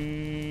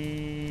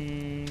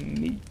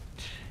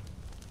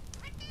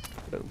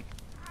 Boom.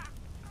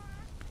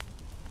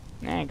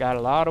 Man, got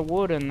a lot of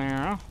wood in there,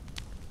 huh?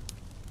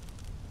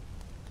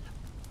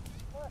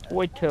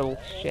 Whittle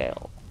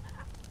shell.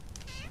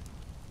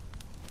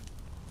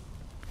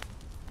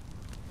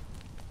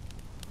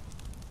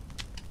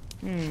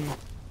 Woo.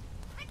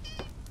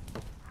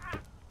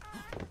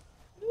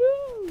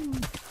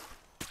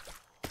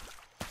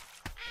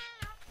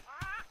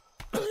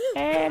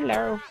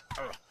 Hello.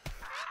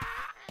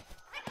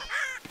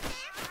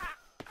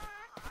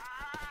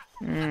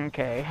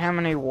 Okay, how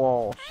many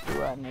walls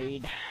do I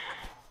need?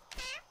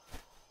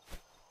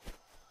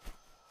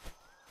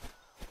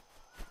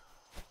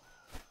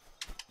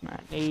 I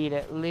need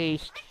at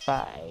least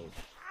 5.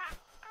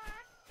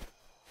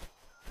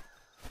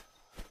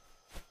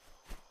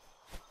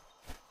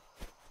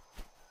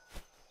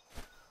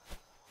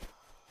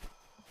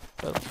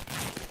 Boom.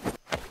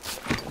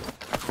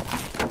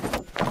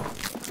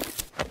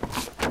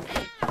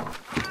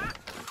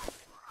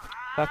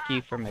 Fuck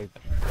you for moving.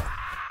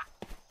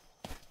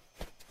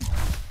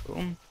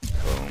 Boom,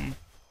 boom,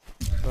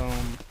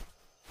 boom,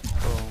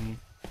 boom.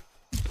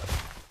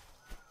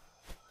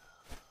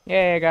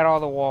 Yeah, I got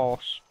all the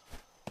walls.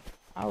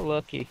 Oh,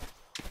 looky.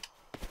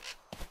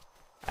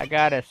 I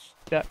got a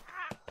stuck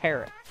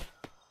parrot.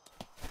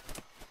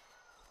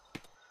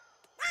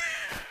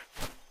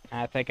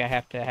 I think I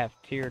have to have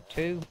tier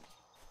 2.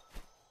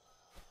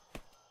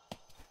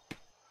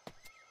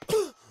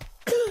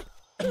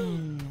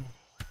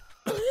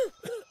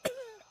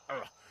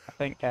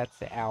 I think that's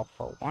the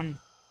alpha one.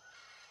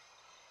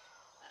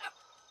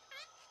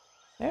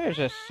 There's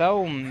just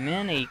so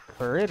many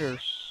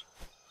critters.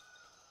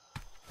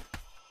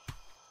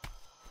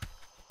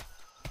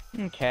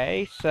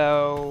 Okay,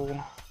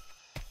 so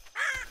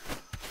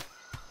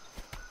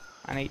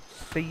I need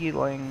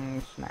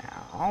ceilings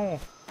now.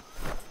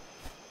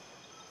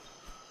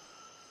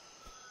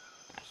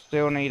 I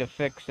still need to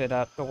fix it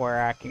up to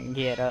where I can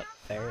get up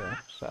there,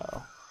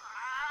 so.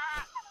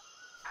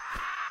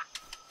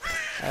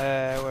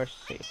 Where's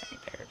the ceiling?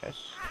 There it is.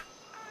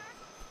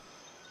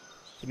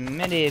 As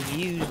many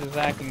views as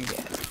I can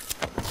get.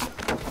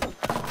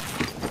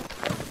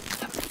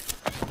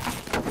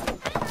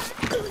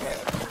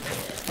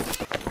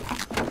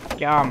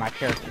 God, my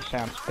character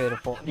sounds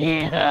pitiful.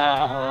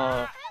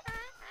 Yeah.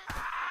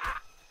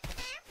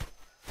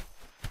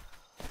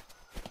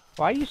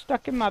 Why are you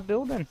stuck in my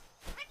building?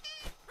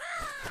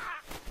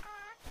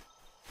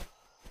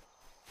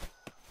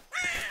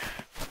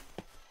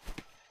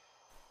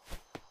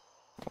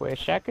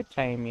 Wish I could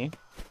tame you.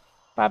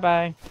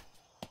 Bye-bye.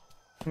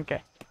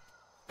 Okay.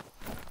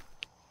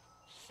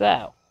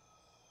 So.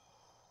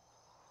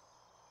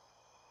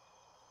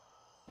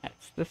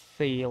 That's the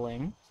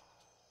ceiling.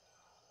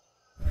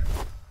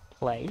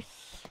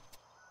 Place.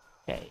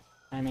 Okay.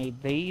 I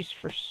need these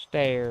for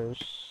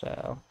stairs,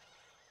 so.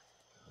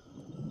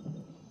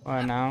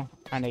 Well, no.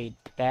 I need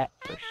that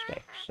for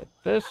stairs. So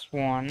this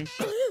one.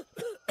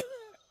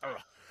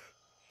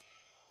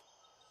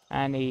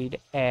 I need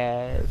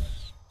as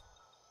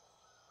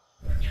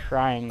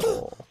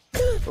triangle.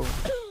 Boom. Boom.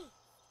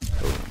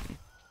 Boom.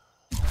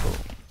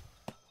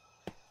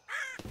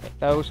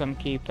 Those I'm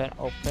keeping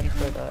open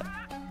for the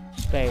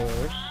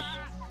stairs.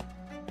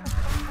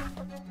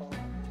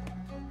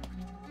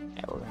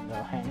 Yeah, we're gonna go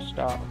ahead and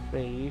start with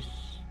these.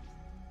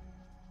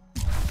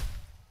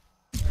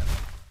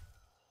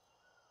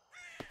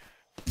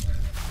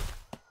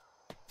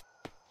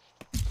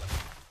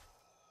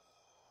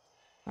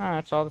 Oh,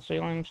 that's all the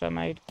ceilings I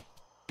made.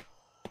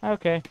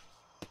 Okay.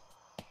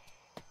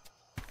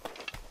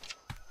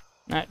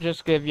 That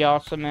just give y'all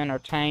some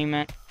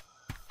entertainment.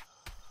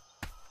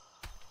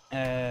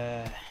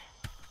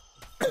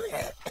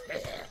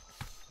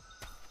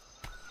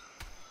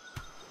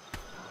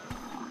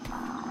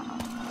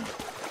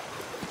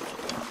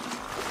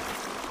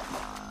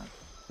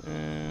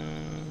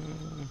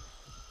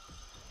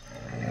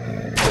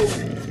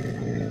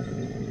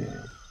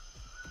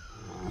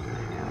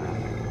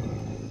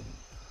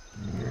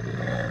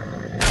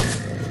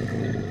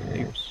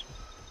 Oops.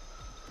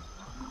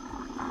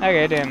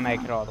 Okay, it didn't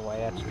make it all the way,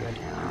 that's good.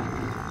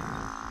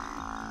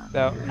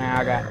 So, now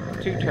I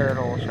got 2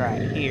 turtles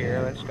right here.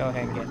 Let's go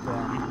ahead and get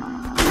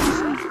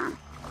them.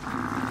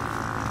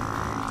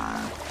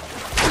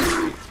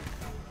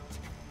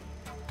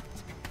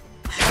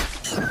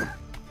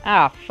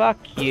 Ah, fuck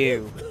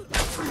you.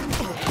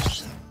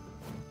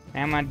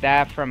 Now I'm gonna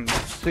die from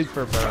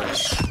super bird.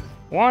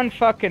 One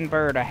fucking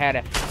bird I had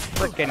a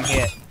freaking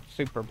hit.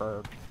 Super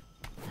bird.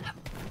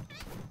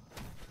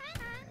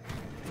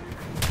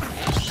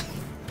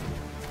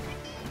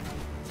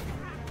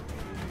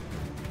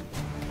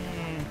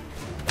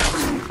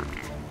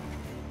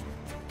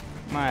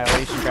 Might at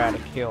least try to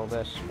kill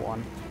this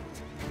one.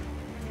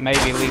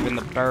 Maybe leaving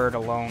the bird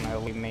alone,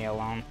 it'll leave me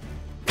alone.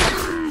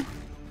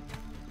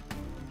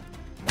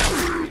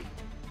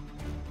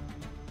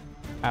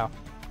 Oh.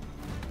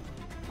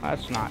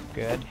 That's not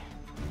good.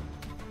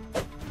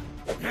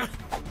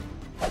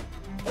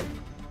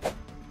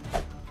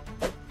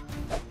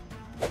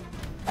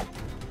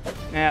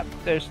 Yep,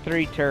 there's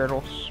 3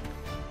 turtles.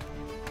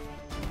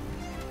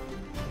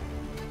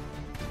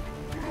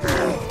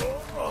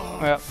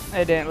 Well,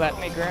 they didn't let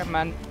me grab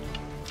my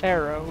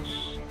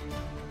arrows.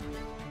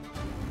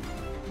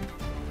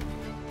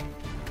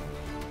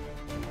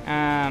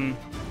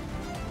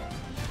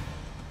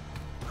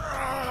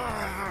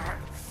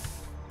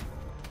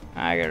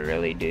 I gotta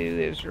really do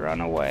is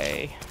run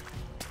away.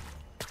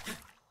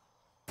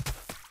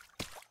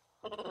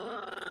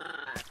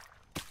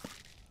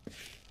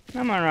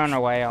 I'm gonna run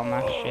away on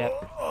my ship.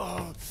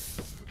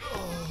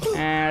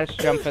 And let's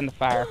jump in the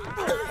fire.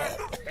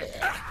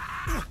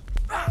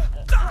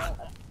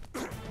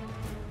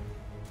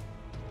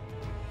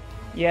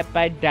 Yep,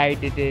 I died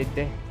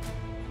it.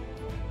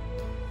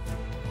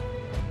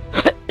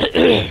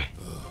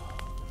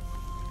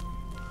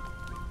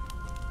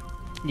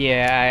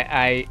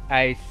 Yeah,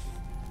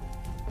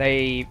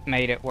 they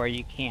made it where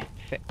you can't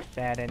fix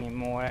that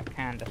anymore. That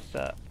kinda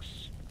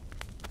sucks.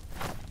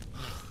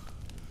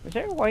 Is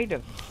there a way to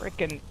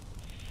frickin'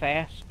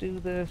 fast do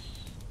this?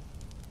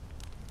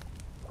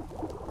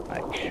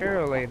 Like,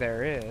 surely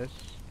there is.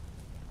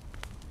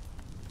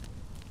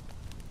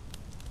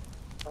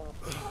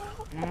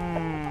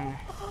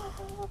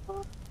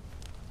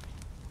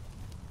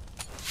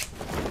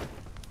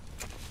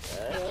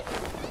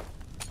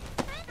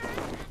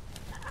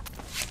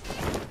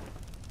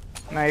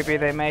 Maybe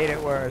they made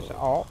it where it's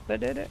Alt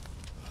that did it?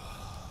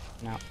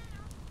 No.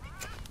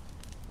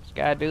 Just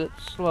gotta do it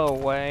the slow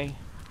way.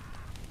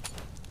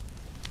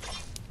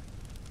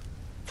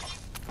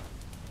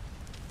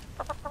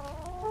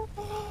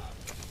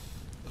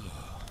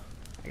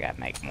 I gotta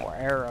make more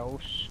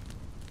arrows.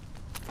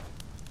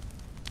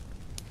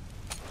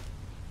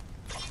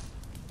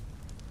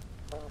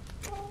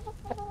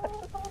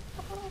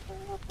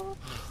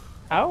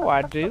 Oh,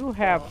 I do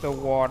have the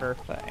water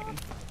thing.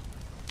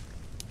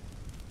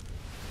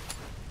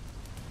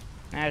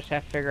 Now I just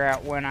have to figure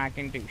out when I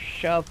can do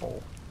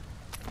shovel.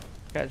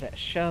 Because that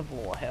shovel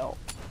will help.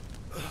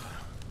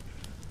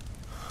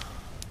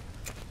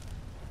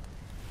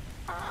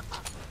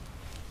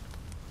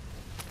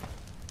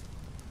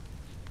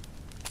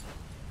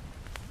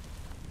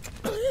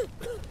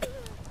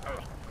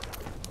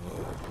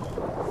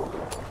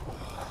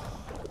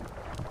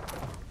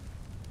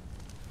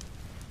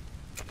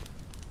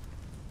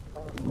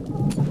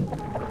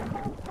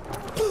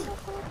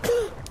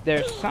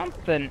 There's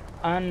something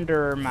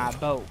under my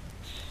boat.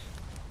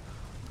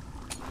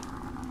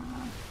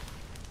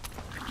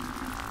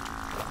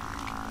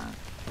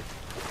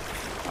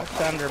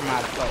 What's under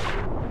my boat?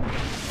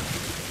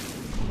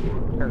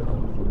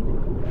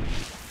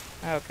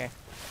 Okay.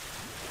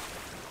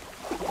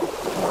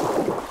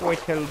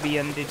 What will be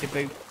under the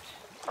boat?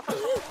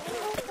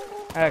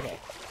 Okay.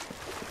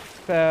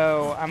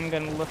 So, I'm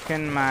gonna look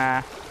in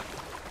my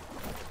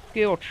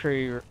skill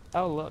tree.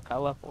 Oh, look, I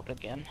leveled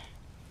again.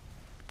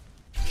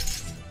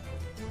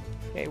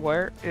 Okay,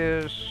 where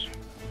is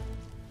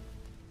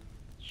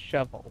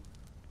shovel?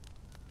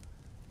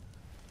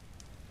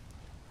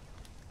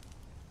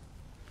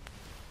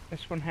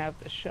 This one have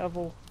the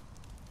shovel?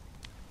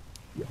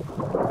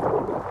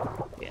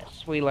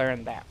 Yes, we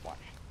learned that one.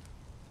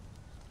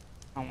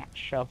 I want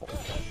shovel.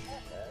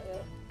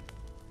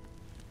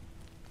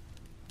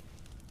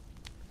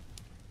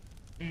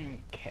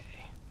 Okay.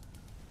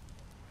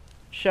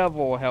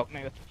 Shovel will help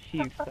me with a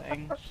few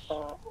things.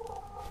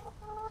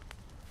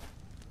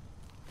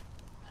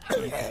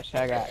 Okay, so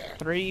I got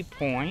 3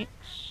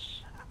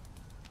 points,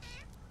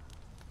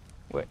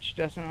 which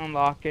doesn't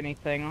unlock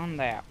anything on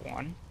that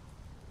one.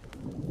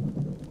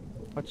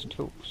 What's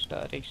tool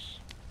studies?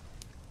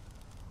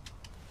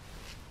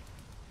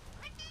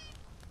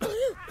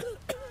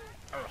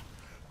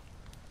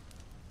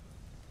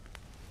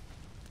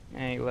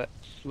 Hey, let's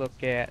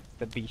look at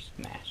the beast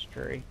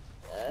mastery.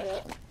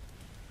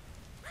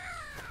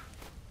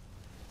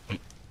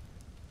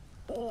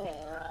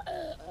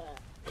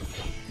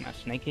 My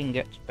sneaking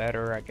gets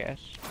better, I guess.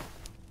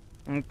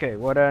 Okay,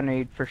 what do I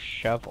need for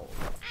shovel?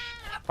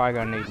 Probably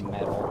gonna need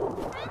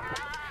metal.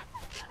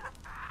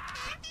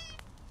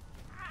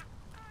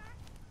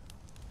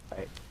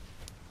 Right.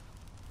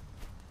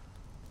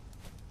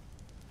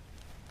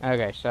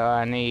 Okay, so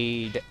I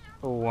need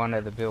one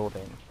of the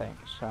building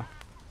things, huh?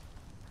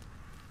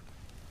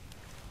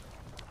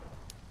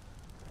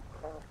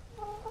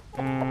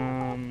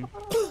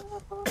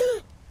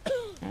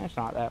 That's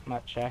not that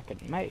much I can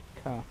make,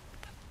 huh?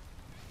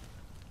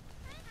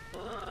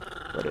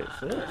 What is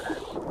this?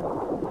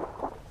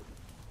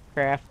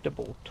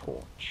 Craftable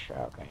torch.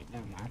 Okay,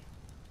 never mind.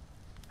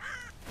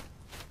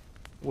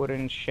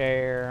 Wooden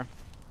chair.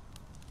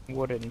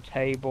 Wooden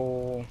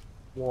table.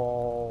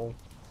 Wall.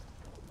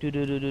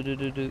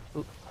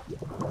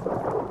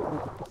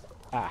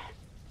 Ah.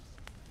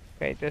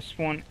 Okay, this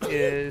one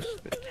is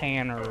the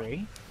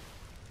tannery.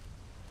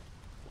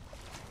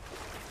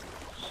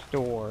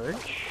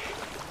 Storage.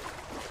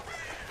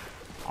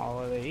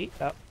 All of these.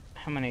 Oh,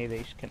 how many of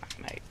these can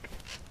I make?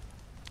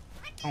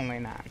 Only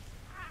 9.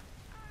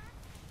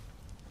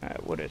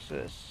 What is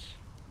this?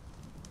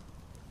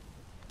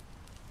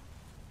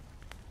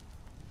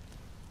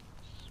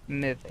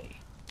 Smithy.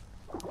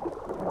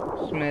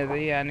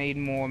 Smithy, I need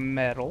more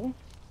metal.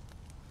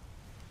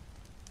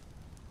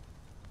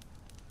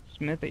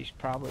 Smithy's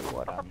probably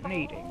what I'm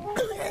needing.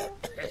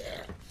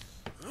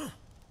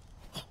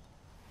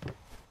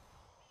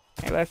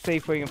 Hey, let's see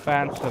if we can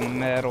find some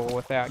metal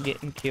without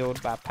getting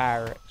killed by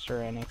pirates or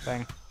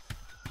anything.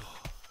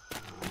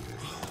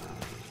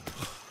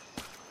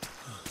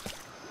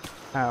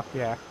 Oh,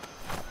 yeah.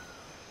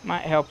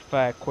 Might help if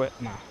I equip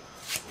my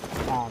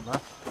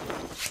armor.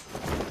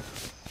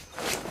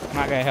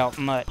 Not gonna help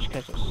much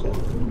because it's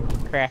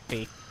a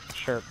crappy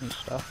shirt and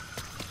stuff.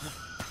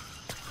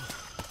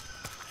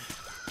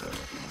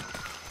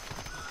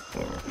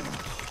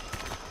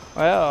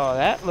 Well,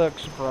 that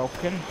looks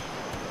broken.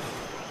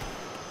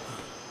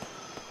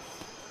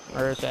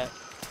 Or is that?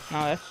 No,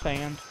 that's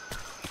sand.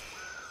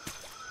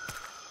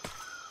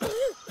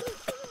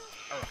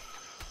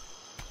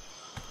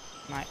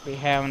 Might be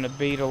having to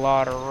beat a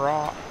lot of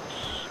rocks.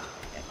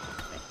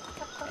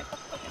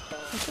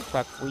 This looks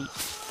like wheat.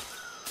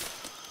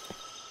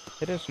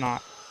 It is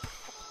not.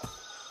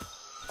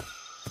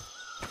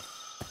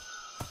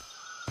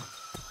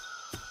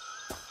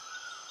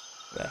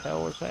 The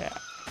hell was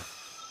that?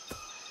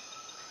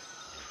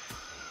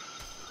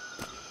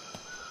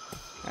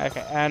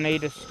 Okay, I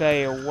need to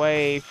stay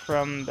away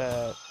from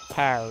the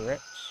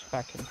pirates if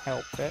I can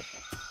help it.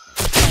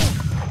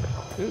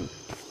 Ooh.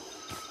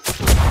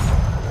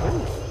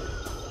 Ooh.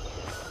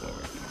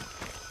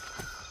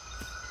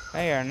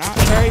 They are not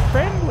very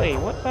friendly.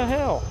 What the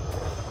hell?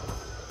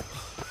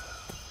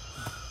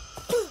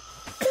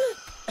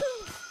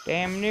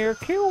 Damn near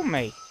kill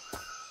me.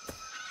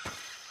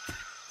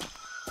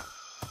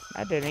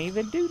 I didn't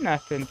even do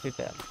nothing to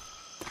them.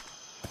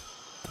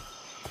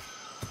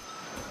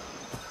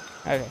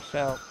 Okay,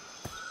 so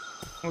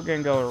we're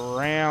gonna go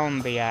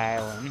around the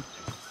island.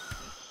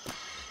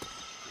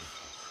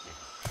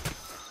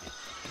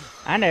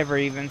 I never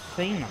even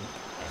seen them.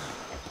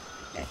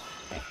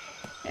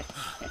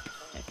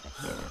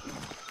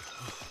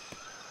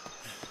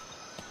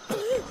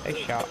 They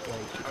shot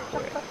way too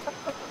quick.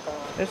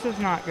 This is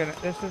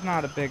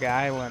not a big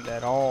island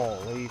at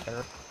all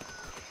either.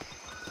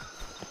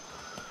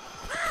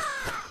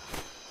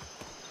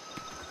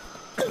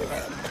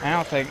 I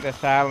don't think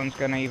this island's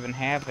gonna even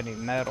have any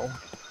metal.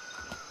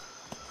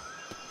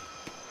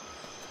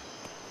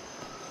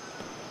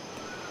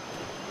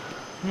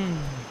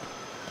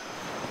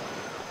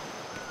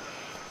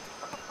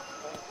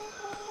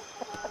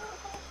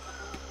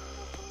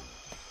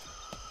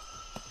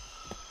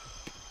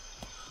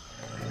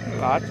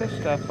 Lots of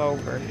stuff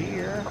over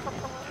here.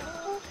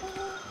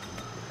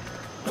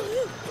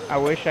 I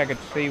wish I could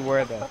see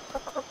where the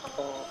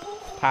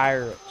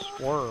pirates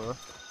were.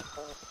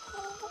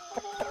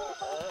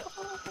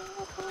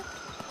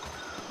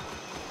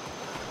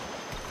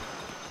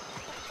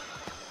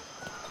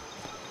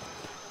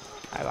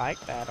 I like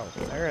that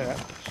over there. That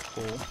looks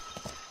cool.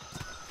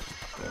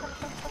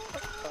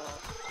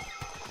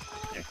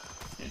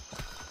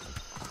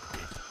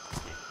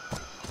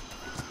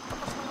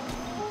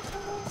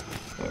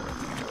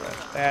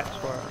 That's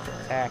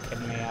what's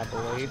attacking me, I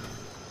believe.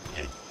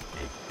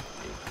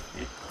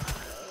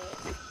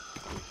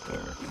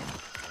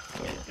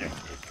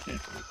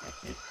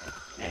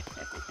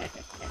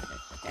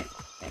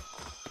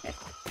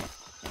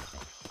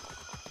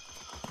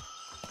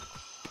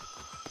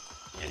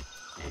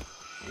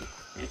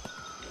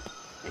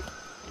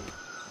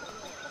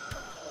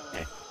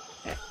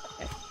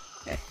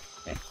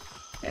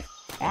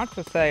 I want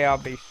to say I'll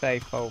be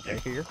safe over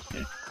here.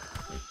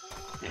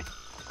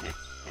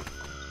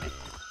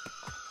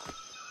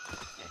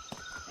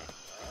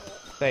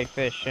 They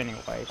fish anyways.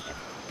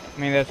 I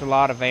mean, there's a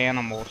lot of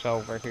animals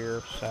over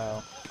here,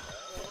 so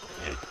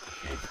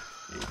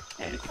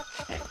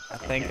I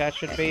think I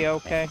should be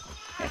okay.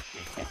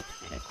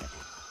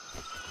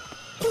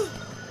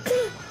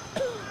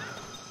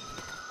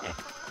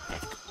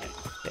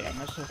 Damn,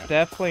 this is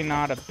definitely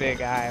not a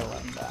big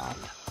island, though.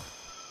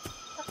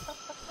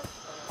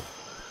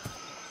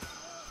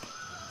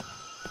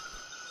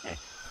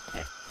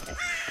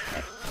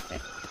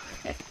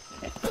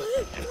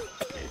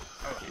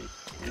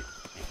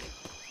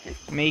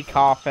 Me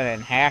coughing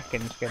and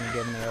hacking's gonna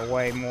give me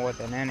away more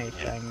than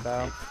anything,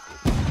 though.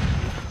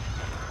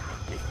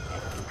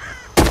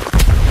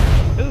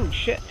 Ooh,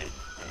 shit.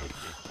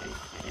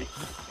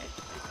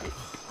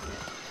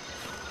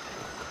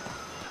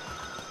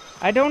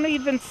 I don't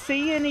even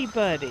see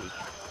anybody.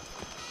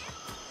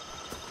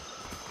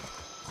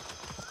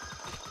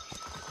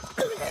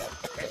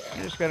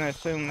 I'm just gonna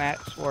assume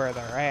that's where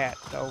they're at,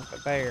 over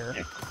there.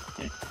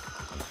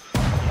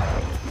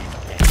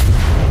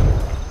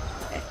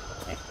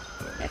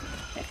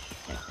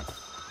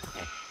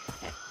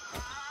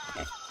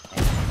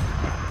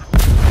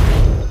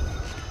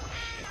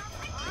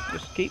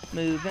 Keep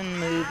moving,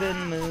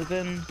 moving,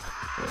 moving.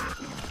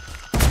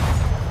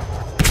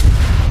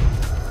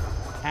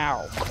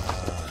 Ow.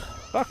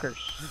 Fuckers.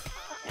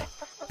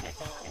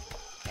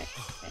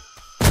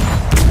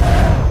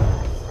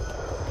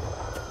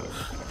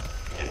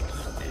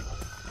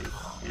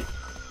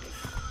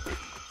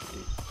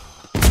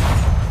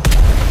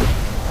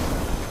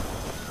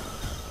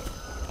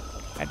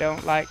 I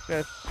don't like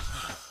this.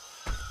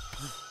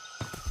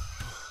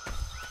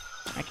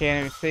 I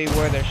can't even see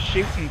where they're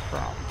shooting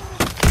from.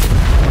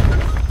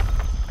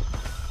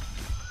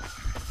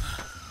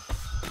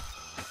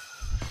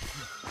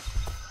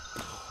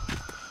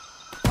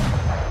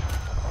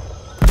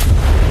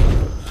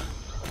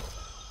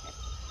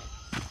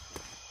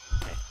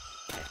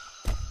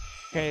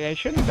 Okay, they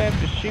shouldn't be able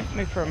to shoot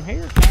me from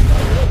here, can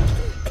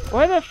they?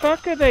 Where the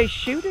fuck are they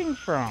shooting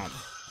from?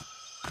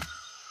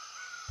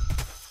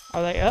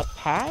 Are they up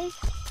high?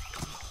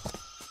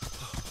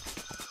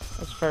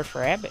 That's first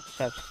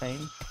rabbits I've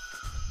seen.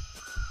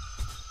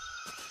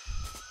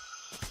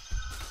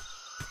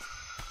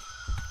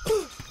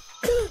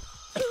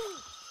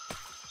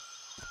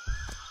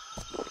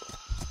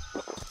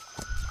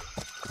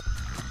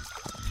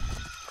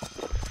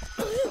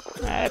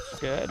 That's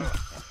good.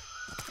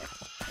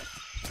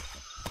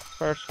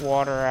 First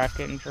water I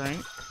can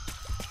drink.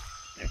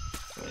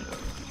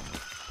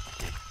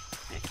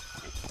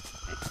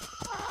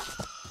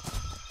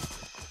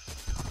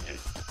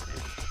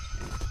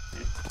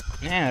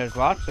 Yeah, there's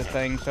lots of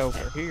things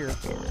over here.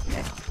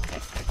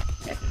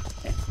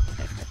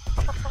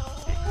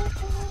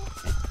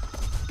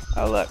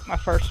 Oh look, my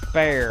first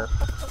bear.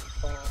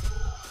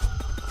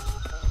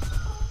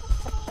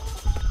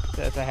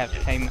 Says I have to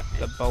tame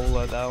the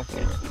Ebola though.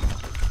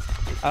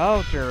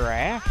 Oh,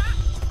 giraffes.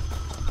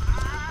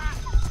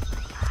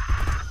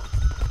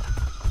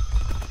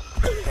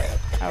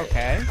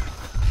 Okay.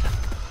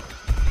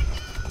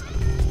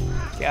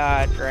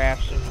 God,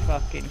 giraffes are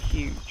fucking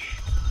huge.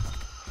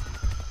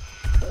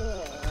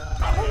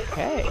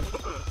 Okay.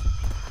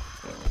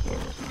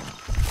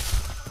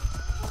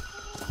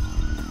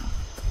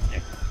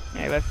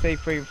 Hey, let's see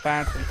if we can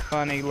find some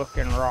funny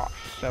looking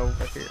rocks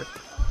over here.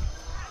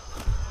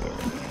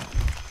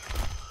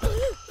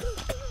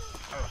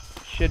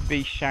 Should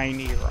be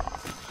shiny rocks.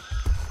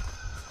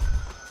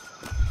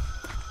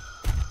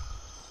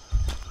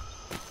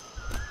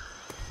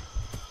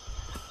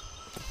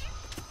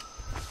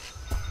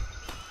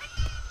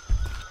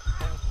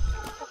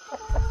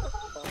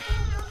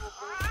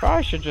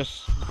 Probably should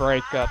just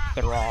break up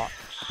the rocks.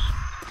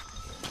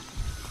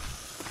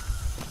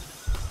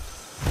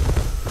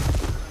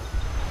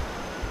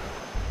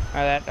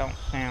 Oh, that don't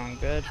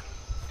sound good.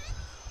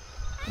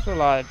 There's a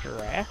lot of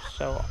giraffes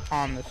so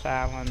on this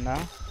island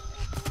though.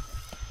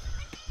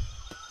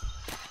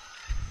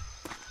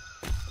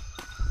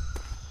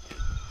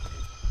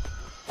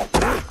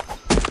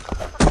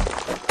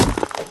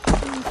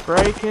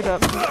 Break it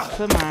up with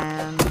some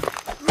iron.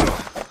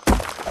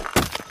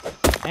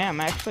 Yeah,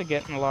 I'm actually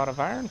getting a lot of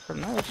iron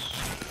from this.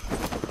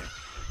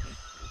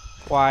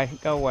 Why?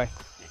 Go away.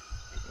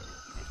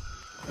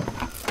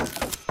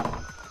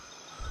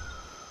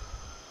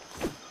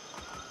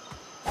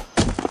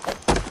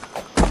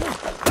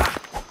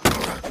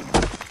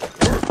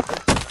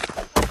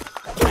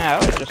 Now,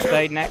 I would just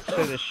stay next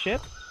to the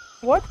ship.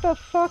 What the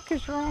fuck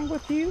is wrong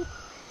with you?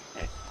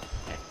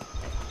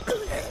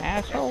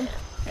 Asshole.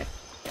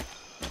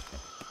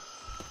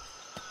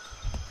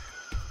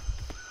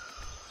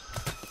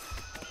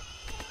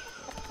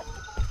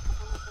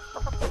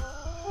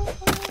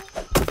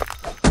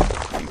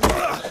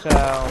 So,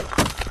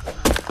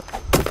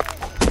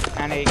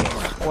 I need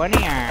 20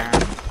 iron.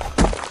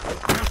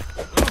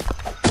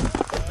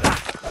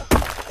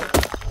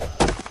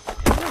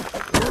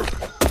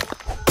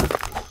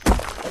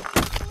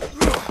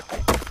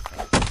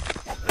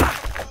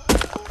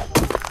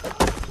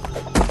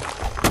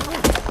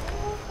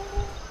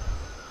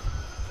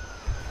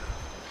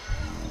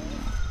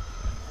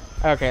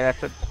 Okay,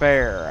 that's a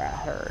bear I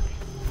heard.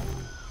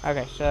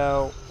 Okay,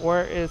 so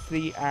where is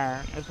the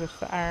iron? Is this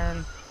the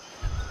iron?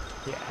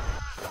 Yeah.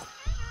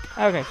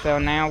 Okay, so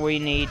now we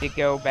need to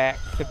go back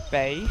to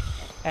base.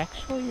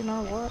 Actually, you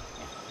know what?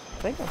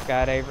 I think I've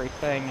got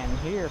everything in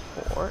here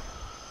for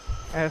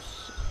it.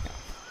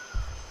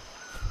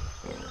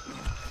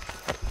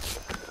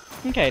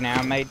 Okay, now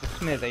I made the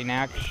smithy.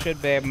 Now I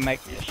should be able to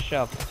make the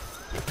shovel.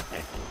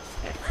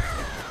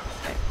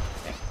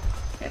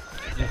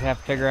 Just have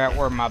to figure out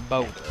where my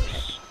boat is.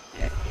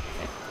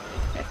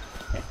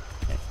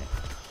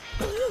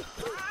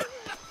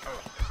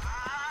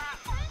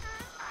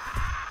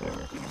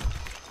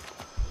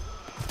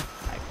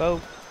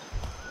 Boat.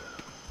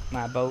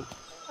 My boat.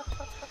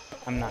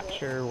 I'm not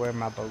sure where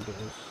my boat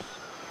is.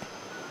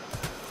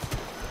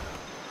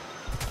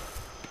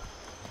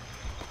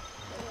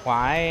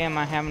 Why am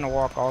I having to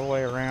walk all the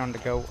way around to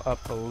go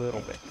up a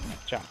little bit?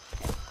 Jump.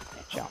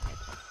 Jump.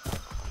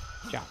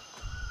 Jump.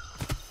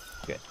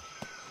 Good.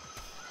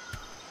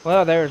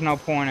 Well, there's no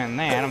point in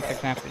that. I'm fixing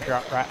to have to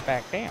drop right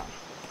back down.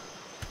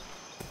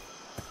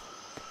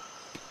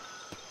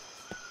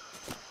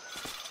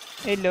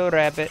 Hello,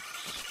 rabbit.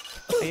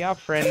 Are y'all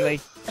friendly?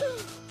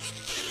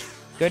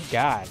 Good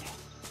God.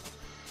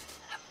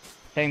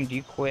 Tamed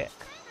you quick.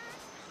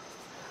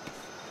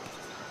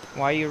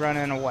 Why are you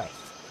running away?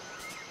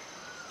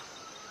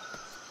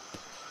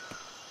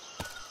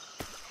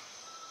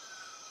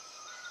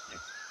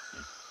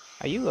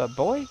 Are you a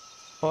boy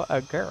or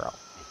a girl?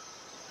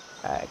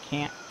 I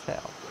can't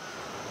tell.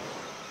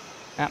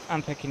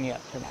 I'm picking you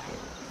up for now.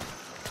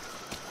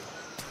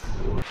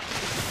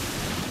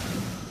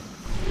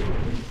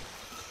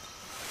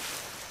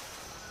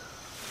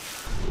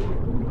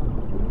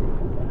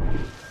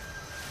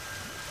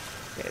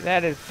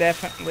 That is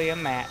definitely a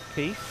map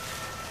piece.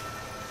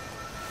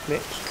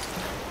 Click.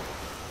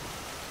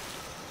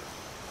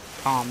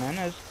 Common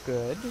is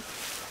good.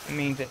 It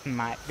means it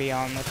might be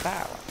on this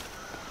island.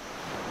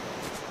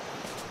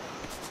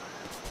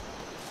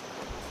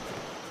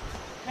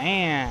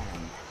 Man.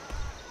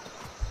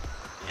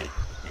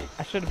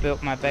 I should have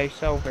built my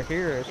base over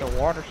here as a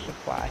water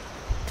supply.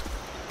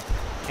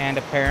 And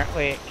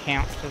apparently it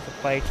counts as a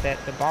place that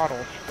the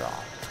bottles drop.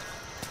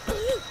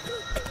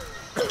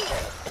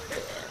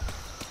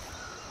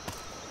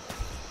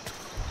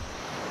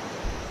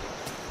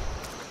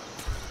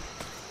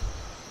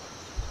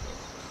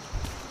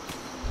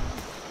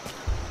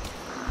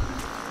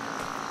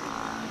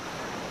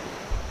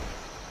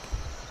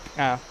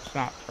 Oh, it's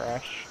not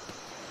fresh.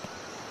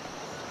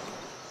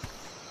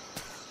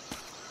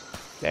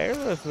 There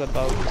was the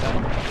boat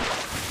though.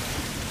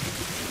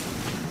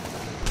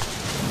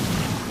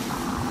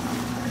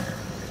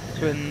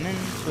 Swimming,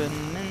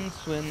 swimming,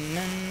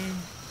 swimming.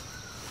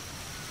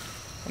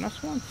 Can I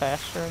swim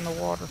faster in the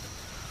water?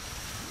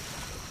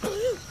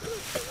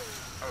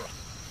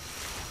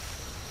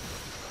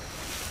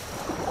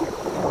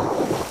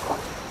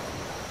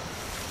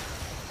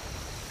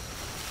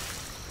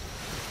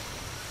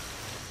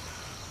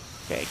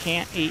 Okay,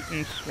 can't eat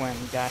and swim,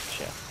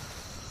 gotcha.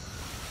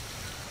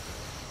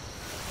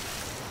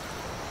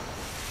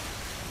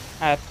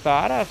 I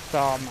thought I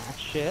saw my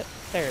shit.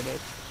 There it is.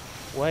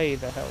 Way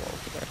the hell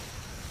over there.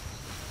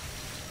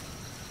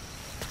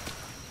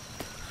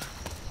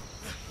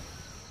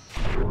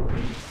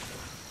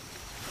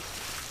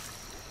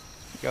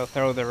 Go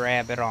throw the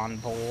rabbit on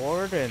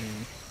board and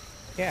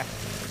yeah.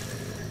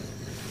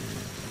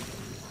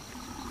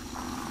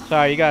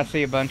 Sorry, you gotta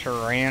see a bunch of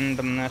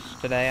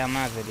randomness today on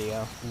my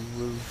video.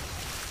 I'm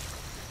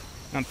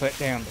gonna put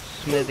down the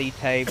smithy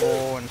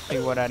table and see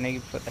what I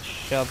need for the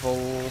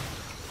shovel.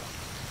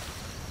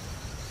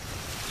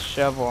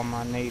 Shovel I'm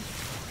gonna need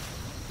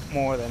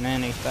more than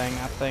anything,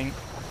 I think.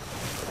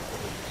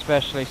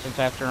 Especially since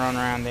I have to run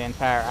around the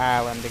entire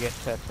island to get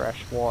to a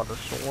fresh water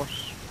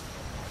source.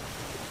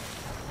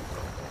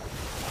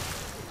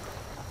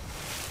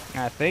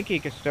 I think you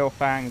can still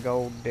find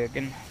gold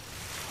digging.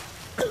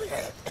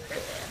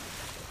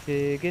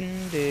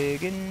 Digging,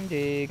 digging,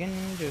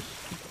 digging, just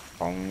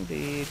keep on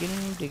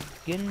digging,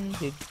 digging,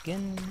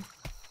 digging.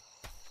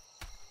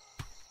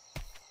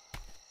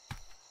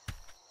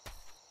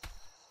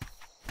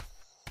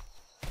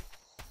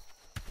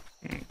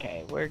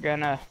 Okay, we're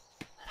gonna...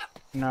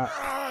 No,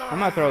 I'm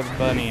gonna throw the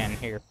bunny in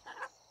here.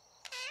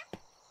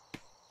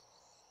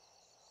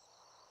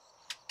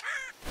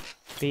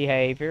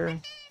 Behavior.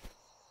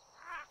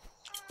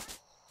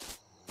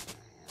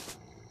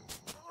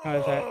 What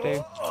does that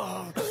do?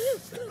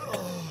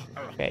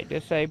 Okay,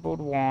 disabled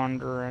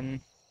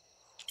wandering.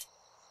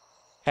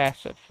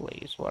 Passively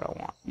is what I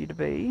want you to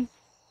be.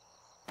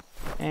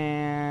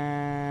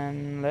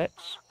 And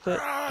let's put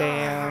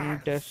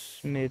down the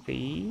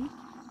smithy.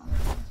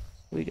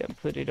 We can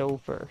put it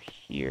over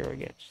here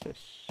against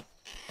this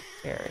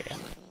area.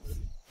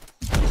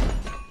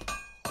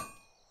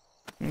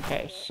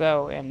 Okay,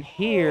 so in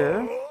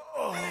here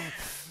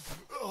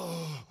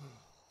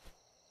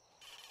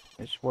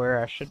is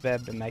where I should be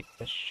able to make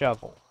the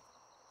shovel.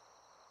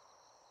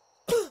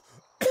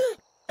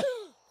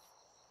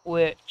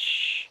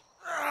 Which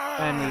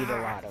I need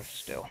a lot of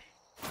still.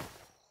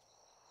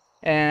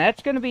 And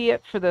that's going to be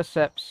it for this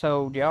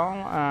episode,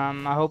 y'all.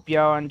 I hope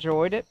y'all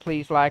enjoyed it.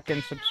 Please like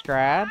and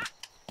subscribe.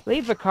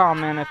 Leave a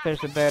comment if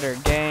there's a better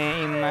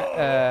game.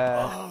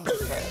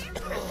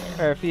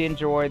 Or if you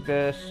enjoyed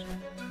this.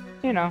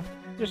 You know,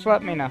 just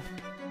let me know.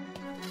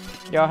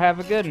 Y'all have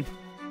a good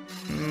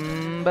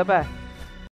one. Bye-bye.